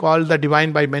 People call the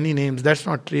divine by many names. That's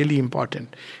not really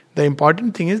important. The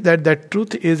important thing is that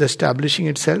truth is establishing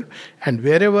itself, and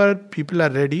wherever people are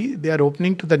ready, they are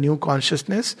opening to the new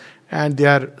consciousness and they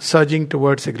are surging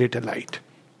towards a greater light.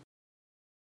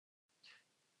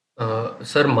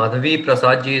 Sir, Madhavi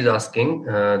Prasad ji is asking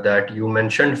that you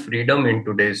mentioned freedom in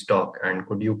today's talk, and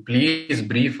could you please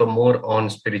brief more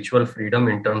on spiritual freedom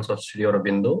in terms of Sri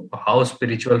Aurobindo? How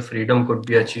spiritual freedom could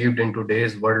be achieved in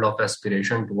today's world of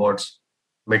aspiration towards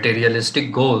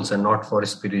materialistic goals and not for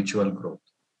spiritual growth?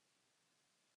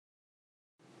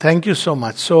 Thank you so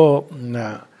much. So,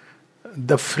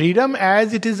 the freedom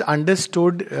as it is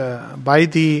understood by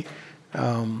the,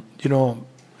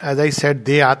 as I said,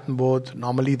 De Atmabodh,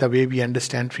 normally the way we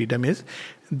understand freedom is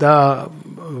the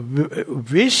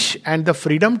wish and the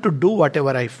freedom to do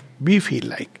whatever we feel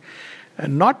like.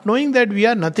 Not knowing that we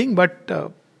are nothing but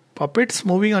puppets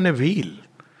moving on a wheel.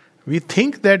 We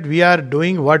think that we are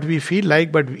doing what we feel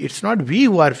like, but it's not we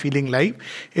who are feeling like.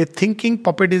 A thinking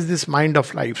puppet is this mind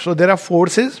of life. So there are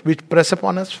forces which press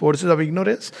upon us, forces of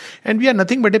ignorance, and we are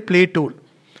nothing but a play tool.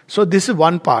 So this is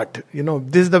one part.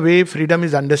 This is the way freedom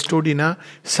is understood in a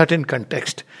certain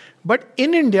context. But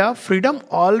in India, freedom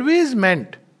always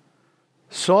meant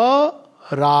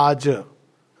Swaraj,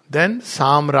 then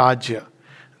Samrajya.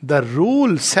 The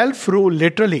rule, self-rule,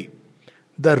 literally.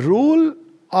 The rule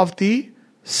of the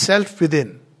self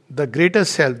within, the greater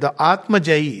self, the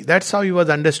Atmajayi. That's how he was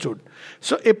understood.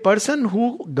 So a person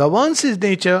who governs his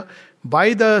nature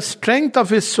by the strength of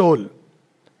his soul,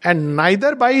 and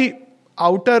neither by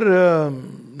outer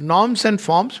norms and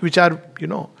forms, which are,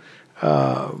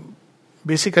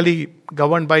 basically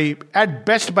governed by, at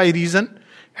best by reason,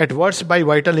 at worst by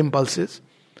vital impulses.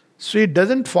 So he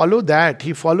doesn't follow that.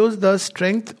 He follows the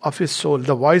strength of his soul,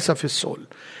 the voice of his soul.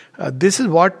 This is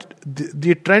what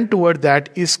the trend toward that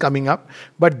is coming up.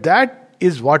 But that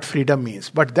is what freedom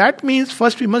means. But that means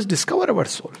first we must discover our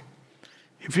soul.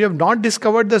 If you have not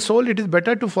discovered the soul, it is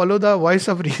better to follow the voice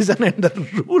of reason and the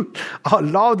rule or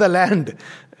law of the land.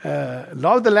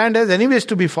 Law of the land has anyways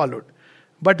to be followed.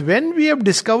 But when we have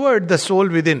discovered the soul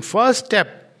within, first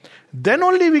step, then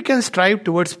only we can strive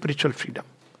towards spiritual freedom.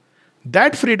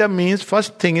 That freedom means,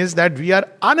 first thing is that we are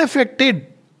unaffected.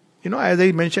 As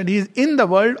I mentioned, he is in the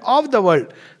world, of the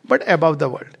world, but above the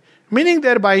world. Meaning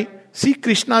thereby, see,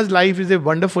 Krishna's life is a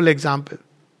wonderful example.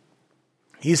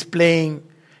 He is playing.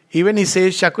 Even he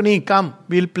says, Shakuni, come,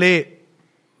 we'll play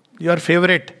your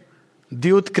favorite,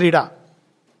 Dyut Krida.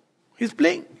 He's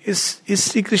playing. Is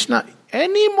Sri Krishna.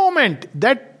 Any moment,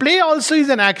 that play also is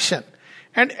an action.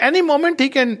 And any moment he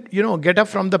can, get up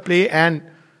from the play and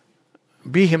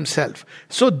be himself.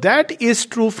 So that is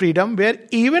true freedom, where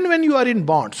even when you are in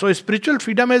bond. So spiritual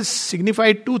freedom has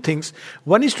signified two things.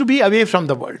 One is to be away from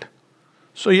the world.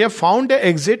 So you have found an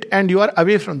exit and you are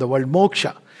away from the world,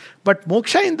 moksha. But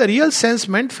moksha in the real sense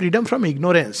meant freedom from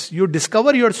ignorance. You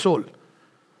discover your soul.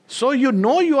 So you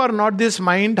know you are not this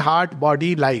mind, heart,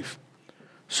 body, life.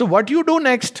 So what you do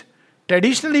next?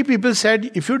 Traditionally people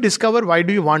said, if you discover, why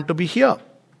do you want to be here?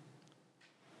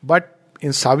 But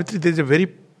in Savitri there is a very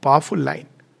powerful line.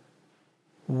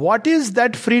 What is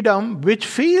that freedom which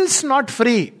feels not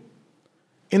free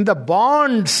in the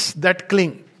bonds that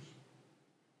cling?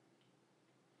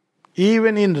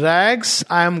 Even in rags,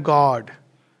 I am God.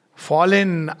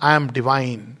 Fallen, I am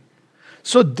divine.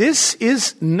 So this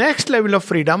is next level of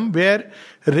freedom, where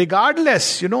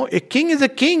regardless, a king is a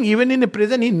king. Even in a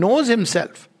prison, he knows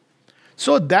himself.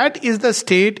 So that is the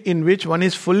state in which one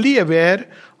is fully aware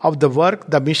of the work,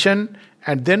 the mission,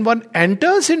 and then one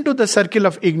enters into the circle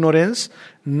of ignorance.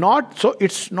 So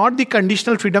it's not the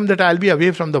conditional freedom that I'll be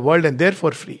away from the world and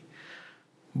therefore free.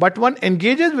 But one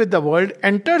engages with the world,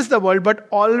 enters the world, but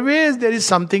always there is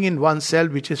something in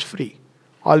oneself which is free.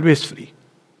 Always free.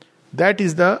 That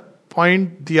is the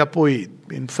point d'appui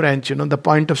in French, the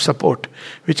point of support,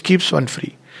 which keeps one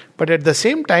free. But at the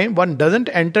same time, one doesn't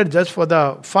enter just for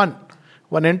the fun.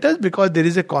 One enters because there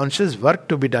is a conscious work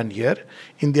to be done here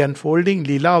in the unfolding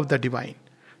Leela of the divine.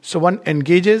 So one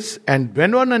engages, and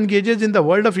when one engages in the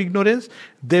world of ignorance,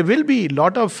 there will be a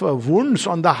lot of wounds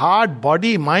on the heart,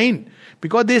 body, mind,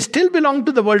 because they still belong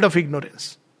to the world of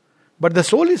ignorance. But the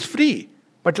soul is free.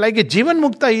 But like a Jivan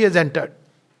Mukta, he has entered.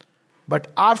 But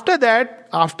after that,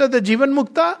 after the Jivan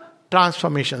Mukta,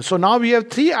 transformation. So now we have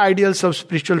three ideals of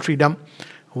spiritual freedom.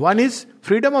 One is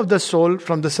freedom of the soul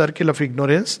from the circle of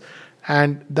ignorance,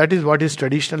 and that is what is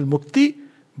traditional mukti.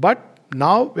 But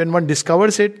now when one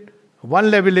discovers it,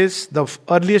 one level is the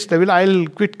earliest level. I'll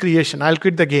quit creation, I'll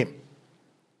quit the game.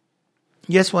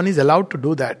 Yes, one is allowed to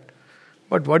do that.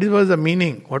 But what was the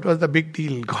meaning? What was the big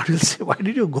deal? God will say, why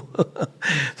did you go?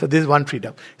 So this is one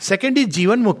freedom. Second is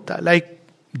Jivan Mukta, like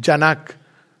Janak.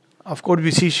 Of course, we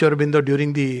see Sri Aurobindo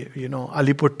during the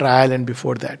Alipur trial and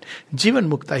before that. Jivan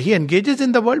Mukta, he engages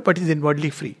in the world but is inwardly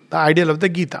free. The ideal of the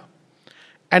Gita.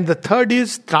 And the third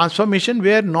is transformation,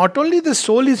 where not only the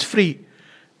soul is free,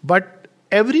 but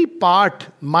every part,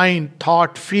 mind,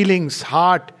 thought, feelings,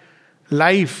 heart,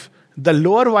 life, the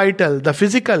lower vital, the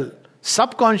physical,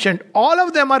 subconscious, all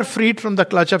of them are freed from the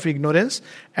clutch of ignorance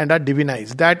and are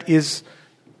divinized. That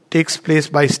takes place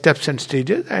by steps and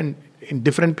stages, and in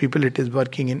different people it is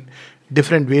working in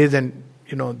different ways, and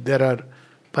there are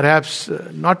perhaps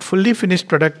not fully finished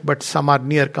product, but some are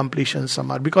near completion, some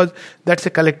are, because that's a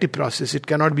collective process. It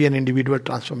cannot be an individual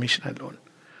transformation alone.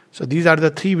 So these are the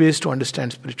three ways to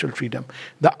understand spiritual freedom.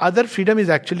 The other freedom is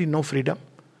actually no freedom.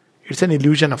 It's an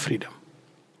illusion of freedom.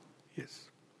 Yes.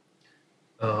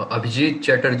 Abhijit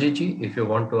Chatterjee ji, if you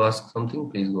want to ask something,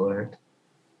 please go ahead.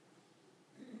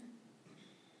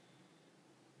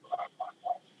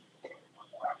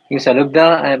 Yes,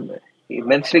 Anugda, I'm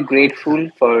immensely grateful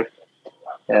for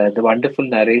the wonderful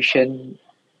narration,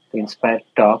 the inspired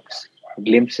talks,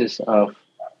 glimpses of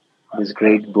this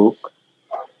great book.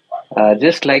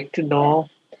 Just like to know,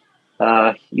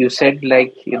 you said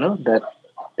that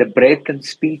the breath and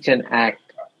speech and act,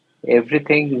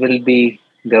 everything will be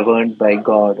governed by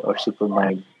God or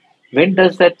Supermind. When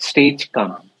does that stage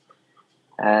come?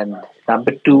 And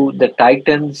number two, the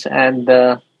Titans and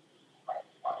the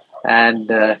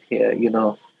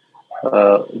the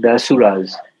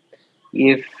Asuras.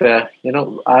 If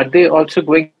are they also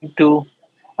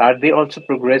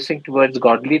progressing towards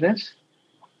godliness?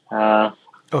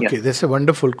 Okay, that's a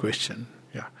wonderful question.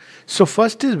 Yeah. So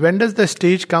first is, when does the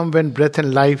stage come when breath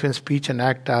and life and speech and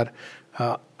act are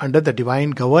under the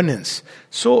divine governance?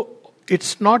 So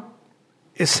it's not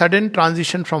a sudden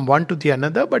transition from one to the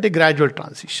another, but a gradual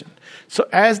transition. So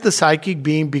as the psychic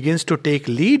being begins to take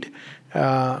lead,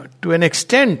 to an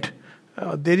extent,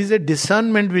 there is a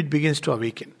discernment which begins to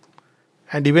awaken.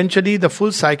 And eventually the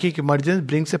full psychic emergence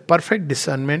brings a perfect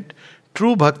discernment,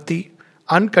 true bhakti,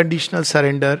 unconditional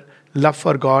surrender, love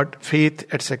for God, faith,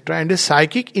 etc. And a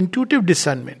psychic intuitive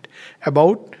discernment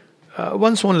about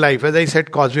one's own life, as I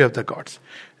said, causeway of the gods.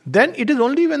 Then it is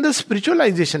only when the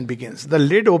spiritualization begins, the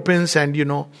lid opens and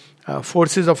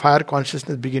forces of higher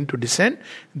consciousness begin to descend,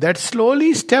 that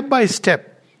slowly, step by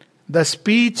step, the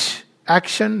speech,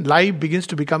 action, life begins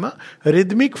to become a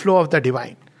rhythmic flow of the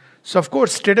divine. So of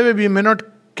course, straight away we may not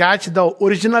catch the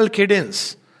original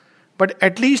cadence, but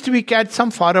at least we catch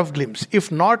some far off glimpse.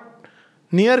 If not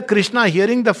near Krishna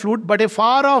hearing the flute, but a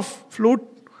far off flute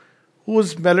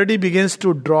whose melody begins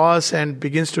to draw us and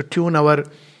begins to tune our,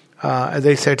 as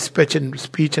I said, speech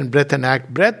and breath and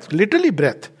act. Breath, literally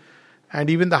breath. And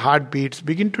even the heartbeats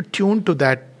begin to tune to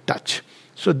that touch.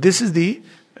 So this is the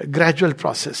gradual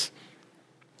process.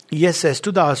 Yes, as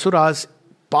to the Asuras,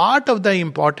 part of the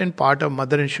important part of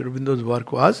Mother and Sri Aurobindo's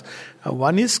work was,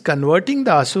 one is converting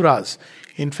the Asuras.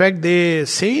 In fact, they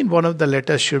say in one of the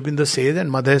letters, Sri Aurobindo says, and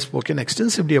Mother has spoken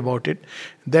extensively about it,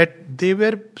 that they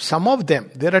were, some of them,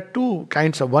 there are two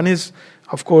kinds of, one is,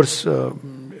 of course,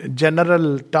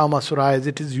 general term Asura as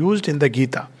it is used in the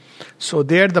Gita. So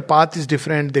there the path is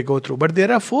different, they go through. But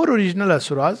there are 4 original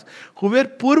Asuras who were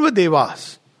Purva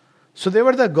Devas. So they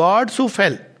were the gods who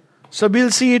fell. So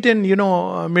we'll see it in,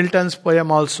 Milton's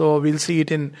poem also. We'll see it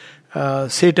in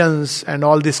Satan's and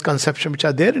all this conception which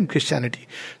are there in Christianity.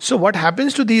 So what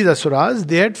happens to these Asuras?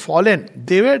 They had fallen.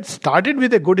 They were started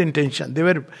with a good intention. They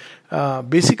were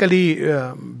basically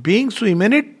beings who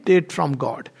emanated from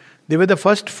God. They were the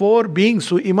first 4 beings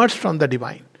who emerged from the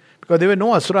divine. Because there were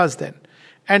no Asuras then.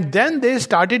 And then they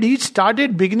started, each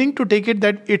started beginning to take it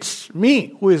that it's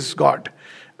me who is God.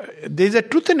 There is a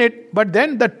truth in it, but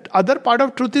then the other part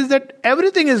of truth is that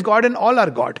everything is God and all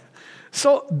are God.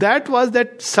 So that was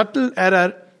that subtle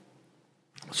error.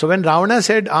 So when Ravana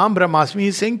said, Aham Brahmasmi, he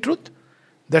is saying truth.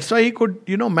 That's why he could,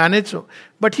 manage.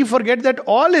 But he forget that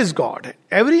all is God.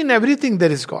 In everything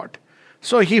there is God.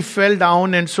 So he fell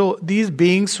down, and so these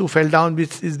beings who fell down,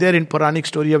 which is there in Puranic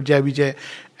story of Jai Vijay,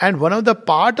 and one of the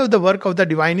part of the work of the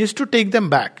divine is to take them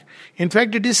back. In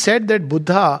fact, it is said that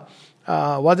Buddha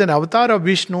was an avatar of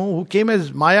Vishnu who came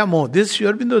as Maya Moh. This is Sri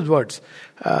Aurobindo's words.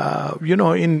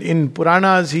 In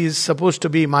Puranas, he is supposed to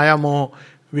be Maya Moh,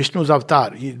 Vishnu's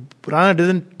avatar. Purana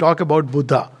doesn't talk about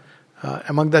Buddha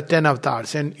among the 10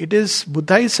 avatars. And it is,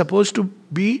 Buddha is supposed to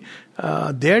be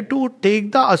there to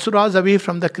take the Asuras away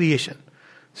from the creation.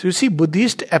 So you see,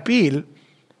 Buddhist appeal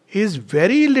is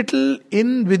very little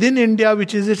within India,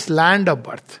 which is its land of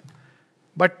birth.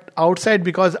 But outside,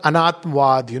 because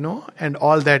Anatmavad, and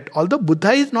all that. Although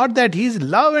Buddha is not that, he is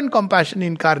love and compassion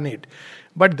incarnate.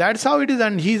 But that's how it is,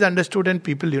 and he is understood and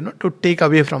people, to take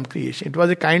away from creation. It was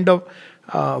a kind of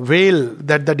veil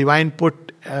that the divine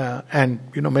put and,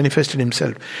 manifested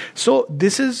himself. So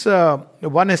this is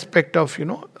one aspect of,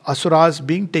 Asuras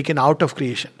being taken out of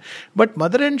creation. But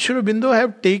Mother and Sri Aurobindo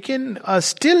have taken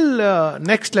still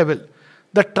next level.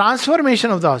 The transformation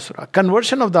of the Asura,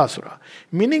 conversion of the Asura,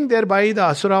 meaning thereby the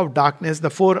Asura of darkness, the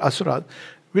 4 Asuras,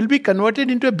 will be converted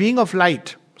into a being of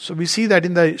light. So we see that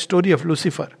in the story of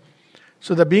Lucifer.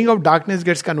 So the being of darkness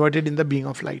gets converted in the being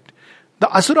of light. The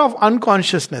Asura of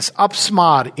unconsciousness,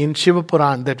 Apsmar in Shiva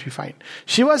Puran that we find.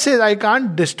 Shiva says, I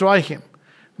can't destroy him,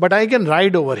 but I can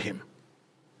ride over him.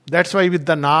 That's why with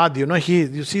the Nad,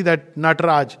 you see that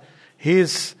Nataraj, he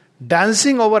is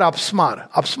dancing over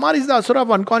Apsmar. Apsmar is the Asura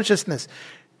of unconsciousness.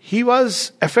 He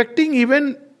was affecting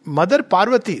even Mother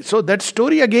Parvati. So that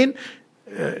story again,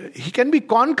 he can be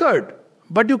conquered,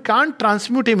 but you can't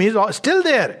transmute him. He's still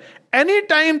there.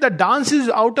 Anytime the dance is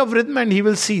out of rhythm and he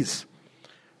will cease.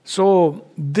 So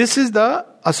this is the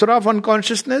Asura of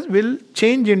unconsciousness will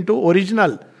change into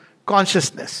original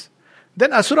consciousness.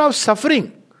 Then Asura of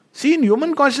suffering. See, in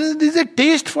human consciousness, there is a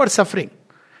taste for suffering.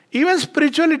 Even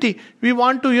spirituality, we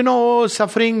want to,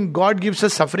 suffering, God gives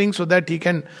us suffering so that we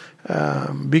can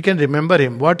remember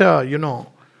Him. What a,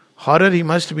 horror He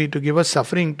must be to give us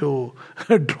suffering to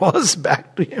draw us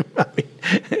back to Him. I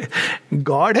mean,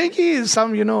 God is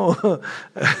some,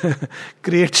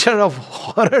 creature of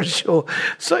horror show.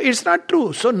 So it's not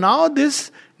true. So now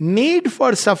this need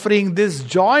for suffering, this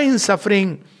joy in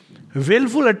suffering,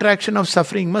 willful attraction of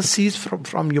suffering must cease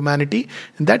from humanity.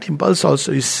 And that impulse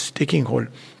also is taking hold.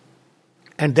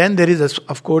 And then there is,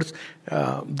 of course,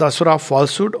 the asura of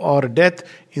falsehood or death.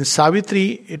 In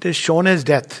Savitri, it is shown as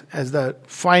death, as the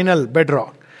final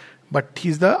bedrock. But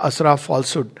he's the asura of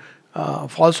falsehood.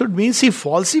 Falsehood means he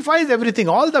falsifies everything,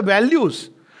 all the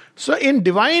values. So in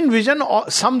divine vision,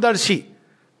 samdarshi.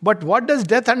 But what does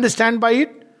death understand by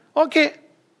it? Okay,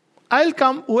 I'll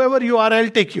come, whoever you are,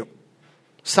 I'll take you.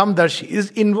 Samdarshi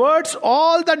is inverts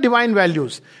all the divine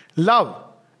values. Love,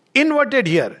 inverted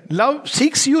here. Love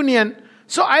seeks union.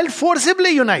 So I'll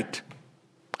forcibly unite.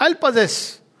 I'll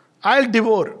possess. I'll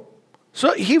devour.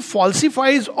 So he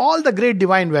falsifies all the great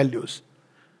divine values.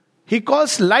 He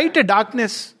calls light a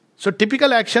darkness. So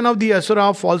typical action of the asura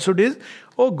of falsehood is,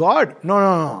 oh God,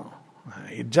 no.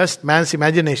 It's just man's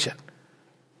imagination.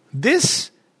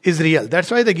 This is real.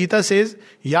 That's why the Gita says,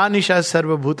 Ya nisha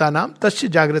sarva bhutanam tasya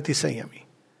jagrati sanyami.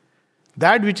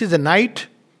 That which is a night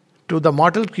to the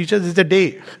mortal creatures is a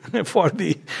day for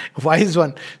the wise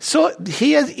one. So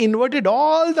he has inverted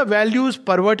all the values,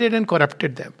 perverted and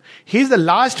corrupted them. He is the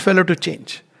last fellow to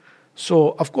change.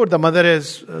 So, of course, the mother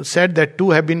has said that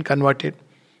two have been converted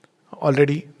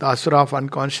already. The asura of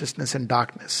unconsciousness and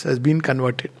darkness has been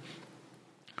converted.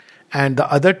 And the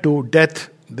other two, death,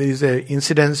 there is an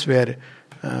incident where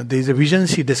there is a vision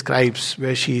she describes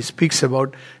where she speaks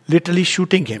about literally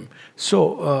shooting him.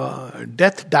 So,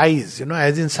 death dies,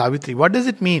 as in Savitri. What does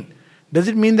it mean? Does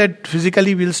it mean that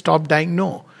physically we'll stop dying?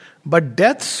 No. But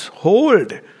death's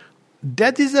hold.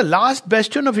 Death is the last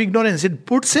bastion of ignorance. It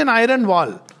puts an iron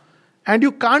wall. And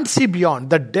you can't see beyond.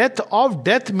 The death of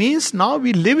death means now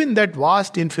we live in that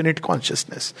vast infinite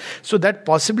consciousness. So that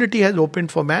possibility has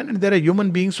opened for man, and there are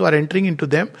human beings who are entering into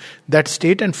that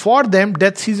state, and for them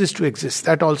death ceases to exist.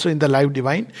 That also in the Life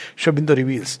Divine, Sri Aurobindo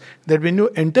reveals that when you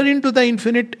enter into the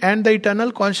infinite and the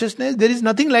eternal consciousness, there is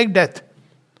nothing like death.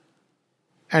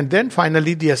 And then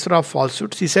finally the asura of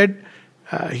falsehoods, he said,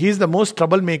 he is the most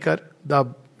troublemaker,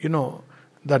 the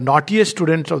naughtiest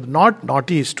student of not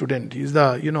naughty student. He is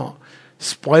the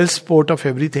spoil sport of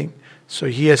everything. So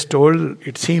he has told,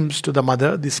 it seems, to the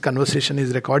mother, this conversation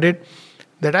is recorded,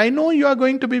 that I know you are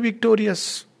going to be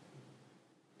victorious,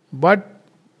 but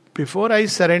before I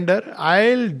surrender,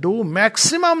 I'll do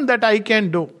maximum that I can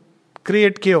do,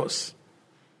 create chaos.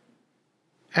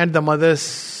 And the mother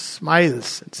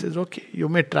smiles and says, okay, you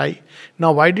may try.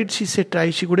 Now why did she say try?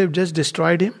 She could have just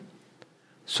destroyed him.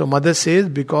 So mother says,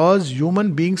 because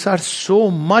human beings are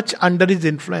so much under his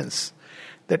influence,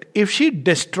 that if she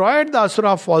destroyed the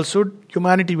asura of falsehood,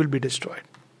 humanity will be destroyed.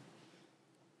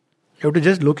 You have to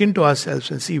just look into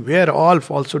ourselves and see where all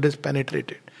falsehood is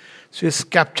penetrated. So he has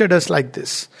captured us like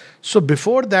this. So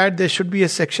before that, there should be a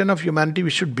section of humanity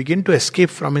which should begin to escape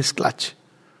from his clutch.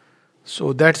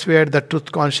 So that's where the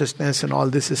truth consciousness and all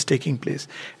this is taking place.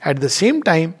 At the same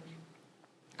time,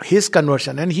 his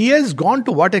conversion, and he has gone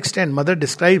to what extent? Mother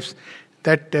describes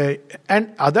that,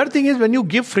 and other thing is, when you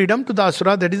give freedom to the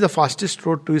asura, that is the fastest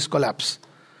road to his collapse.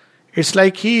 It's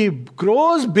like he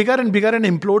grows bigger and bigger and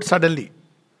implodes suddenly.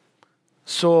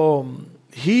 So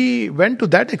he went to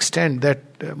that extent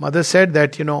that mother said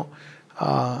that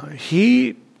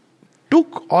he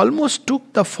almost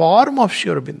took the form of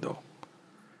Sri Aurobindo.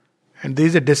 And there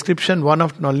is a description, one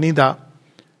of Nalnida,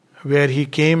 where he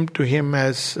came to him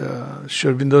as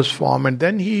Sri Aurobindo's form, and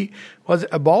then he was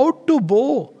about to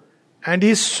bow, and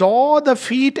he saw the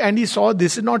feet, and he saw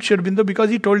this is not Sri Aurobindo,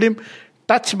 because he told him,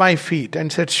 touch my feet,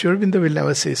 and said, Sri Aurobindo will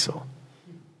never say so.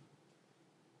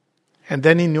 And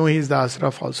then he knew he is the asura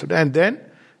of falsehood. And then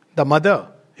the mother,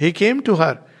 he came to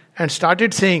her and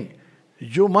started saying,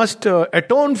 you must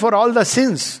atone for all the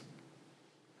sins.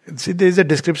 See, there is a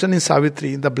description in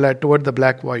Savitri, in the black, toward the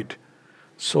black void.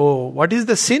 So, what is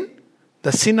the sin?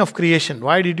 The sin of creation.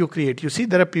 Why did you create? You see,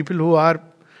 there are people who are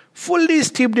fully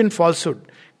steeped in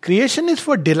falsehood. Creation is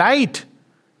for delight.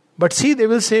 But see, they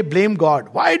will say, blame God.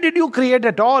 Why did you create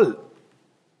at all?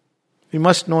 We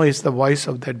must know it's the voice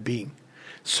of that being.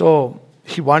 So,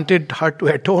 he wanted her to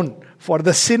atone for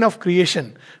the sin of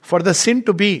creation, for the sin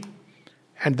to be.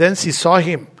 And then she saw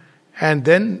him. And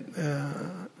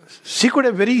then she could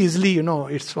have very easily,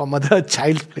 it's for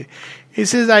mother-child play. He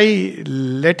says, I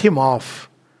let him off.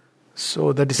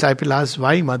 So the disciple asks,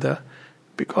 why, mother?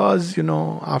 because,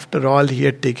 after all, he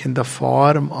had taken the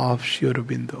form of Sri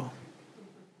Aurobindo.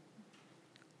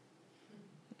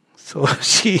 So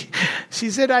she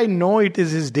said, I know it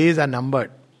is his days are numbered.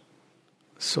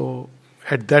 So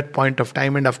at that point of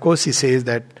time, and of course he says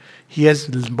that he has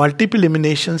multiple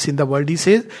emanations in the world. He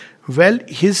says, well,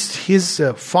 his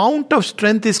fount of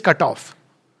strength is cut off.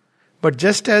 But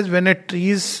just as when a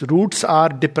tree's roots are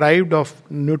deprived of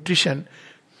nutrition,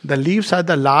 the leaves are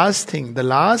the last thing. The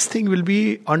last thing will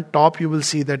be on top, you will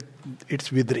see that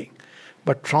it's withering.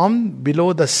 But from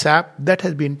below, the sap, that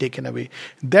has been taken away.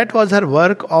 That was her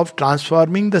work of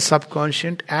transforming the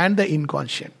subconscious and the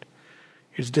inconscient.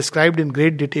 It's described in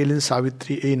great detail in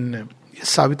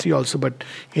Savitri also, but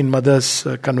in Mother's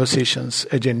Conversations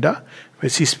agenda, where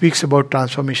she speaks about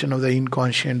transformation of the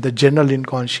inconscient, the general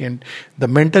inconscient, the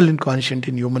mental inconscient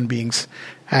in human beings,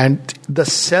 and the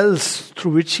cells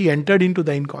through which she entered into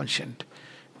the inconscient,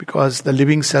 because the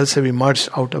living cells have emerged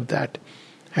out of that,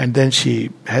 and then she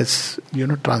has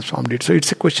transformed it. So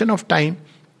it's a question of time.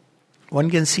 One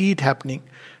can see it happening,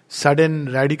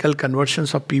 sudden radical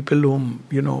conversions of people whom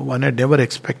one had never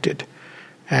expected,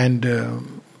 and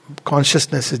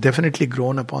consciousness has definitely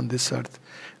grown upon this earth.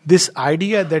 This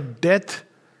idea that death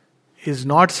is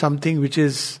not something which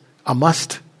is a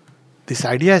must, this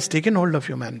idea has taken hold of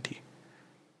humanity.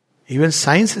 Even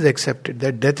science has accepted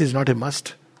that death is not a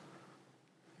must.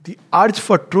 The urge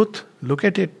for truth, look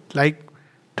at it, like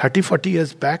 30, 40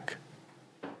 years back,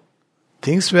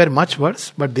 things were much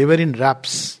worse, but they were in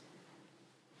wraps.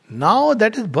 Now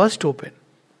that is burst open.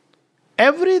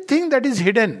 Everything that is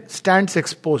hidden stands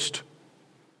exposed.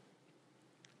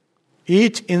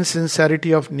 Each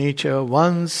insincerity of nature,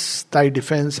 once thy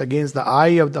defense against the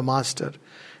eye of the master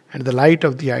and the light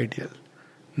of the ideal,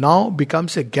 now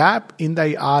becomes a gap in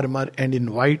thy armor and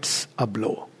invites a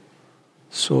blow.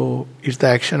 So it's the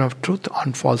action of truth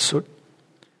on falsehood.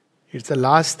 It's the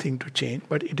last thing to change,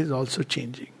 but it is also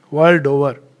changing. World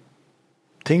over,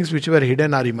 things which were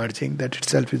hidden are emerging. That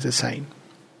itself is a sign.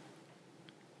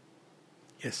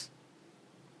 Yes.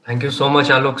 Thank you so much,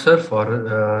 Alok sir,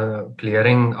 for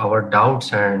clearing our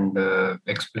doubts and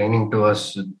explaining to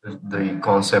us the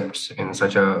concepts in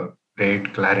such a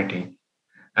great clarity.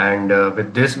 And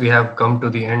with this, we have come to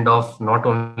the end of not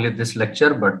only this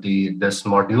lecture, but this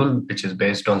module, which is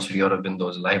based on Sri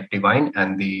Aurobindo's Life Divine.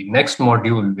 And the next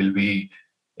module will be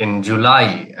in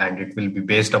July, and it will be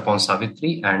based upon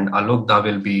Savitri, and Alok Da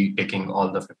will be taking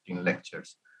all the 15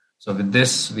 lectures. So with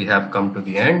this, we have come to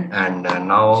the end, and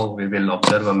now we will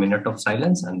observe a minute of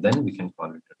silence, and then we can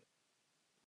call it.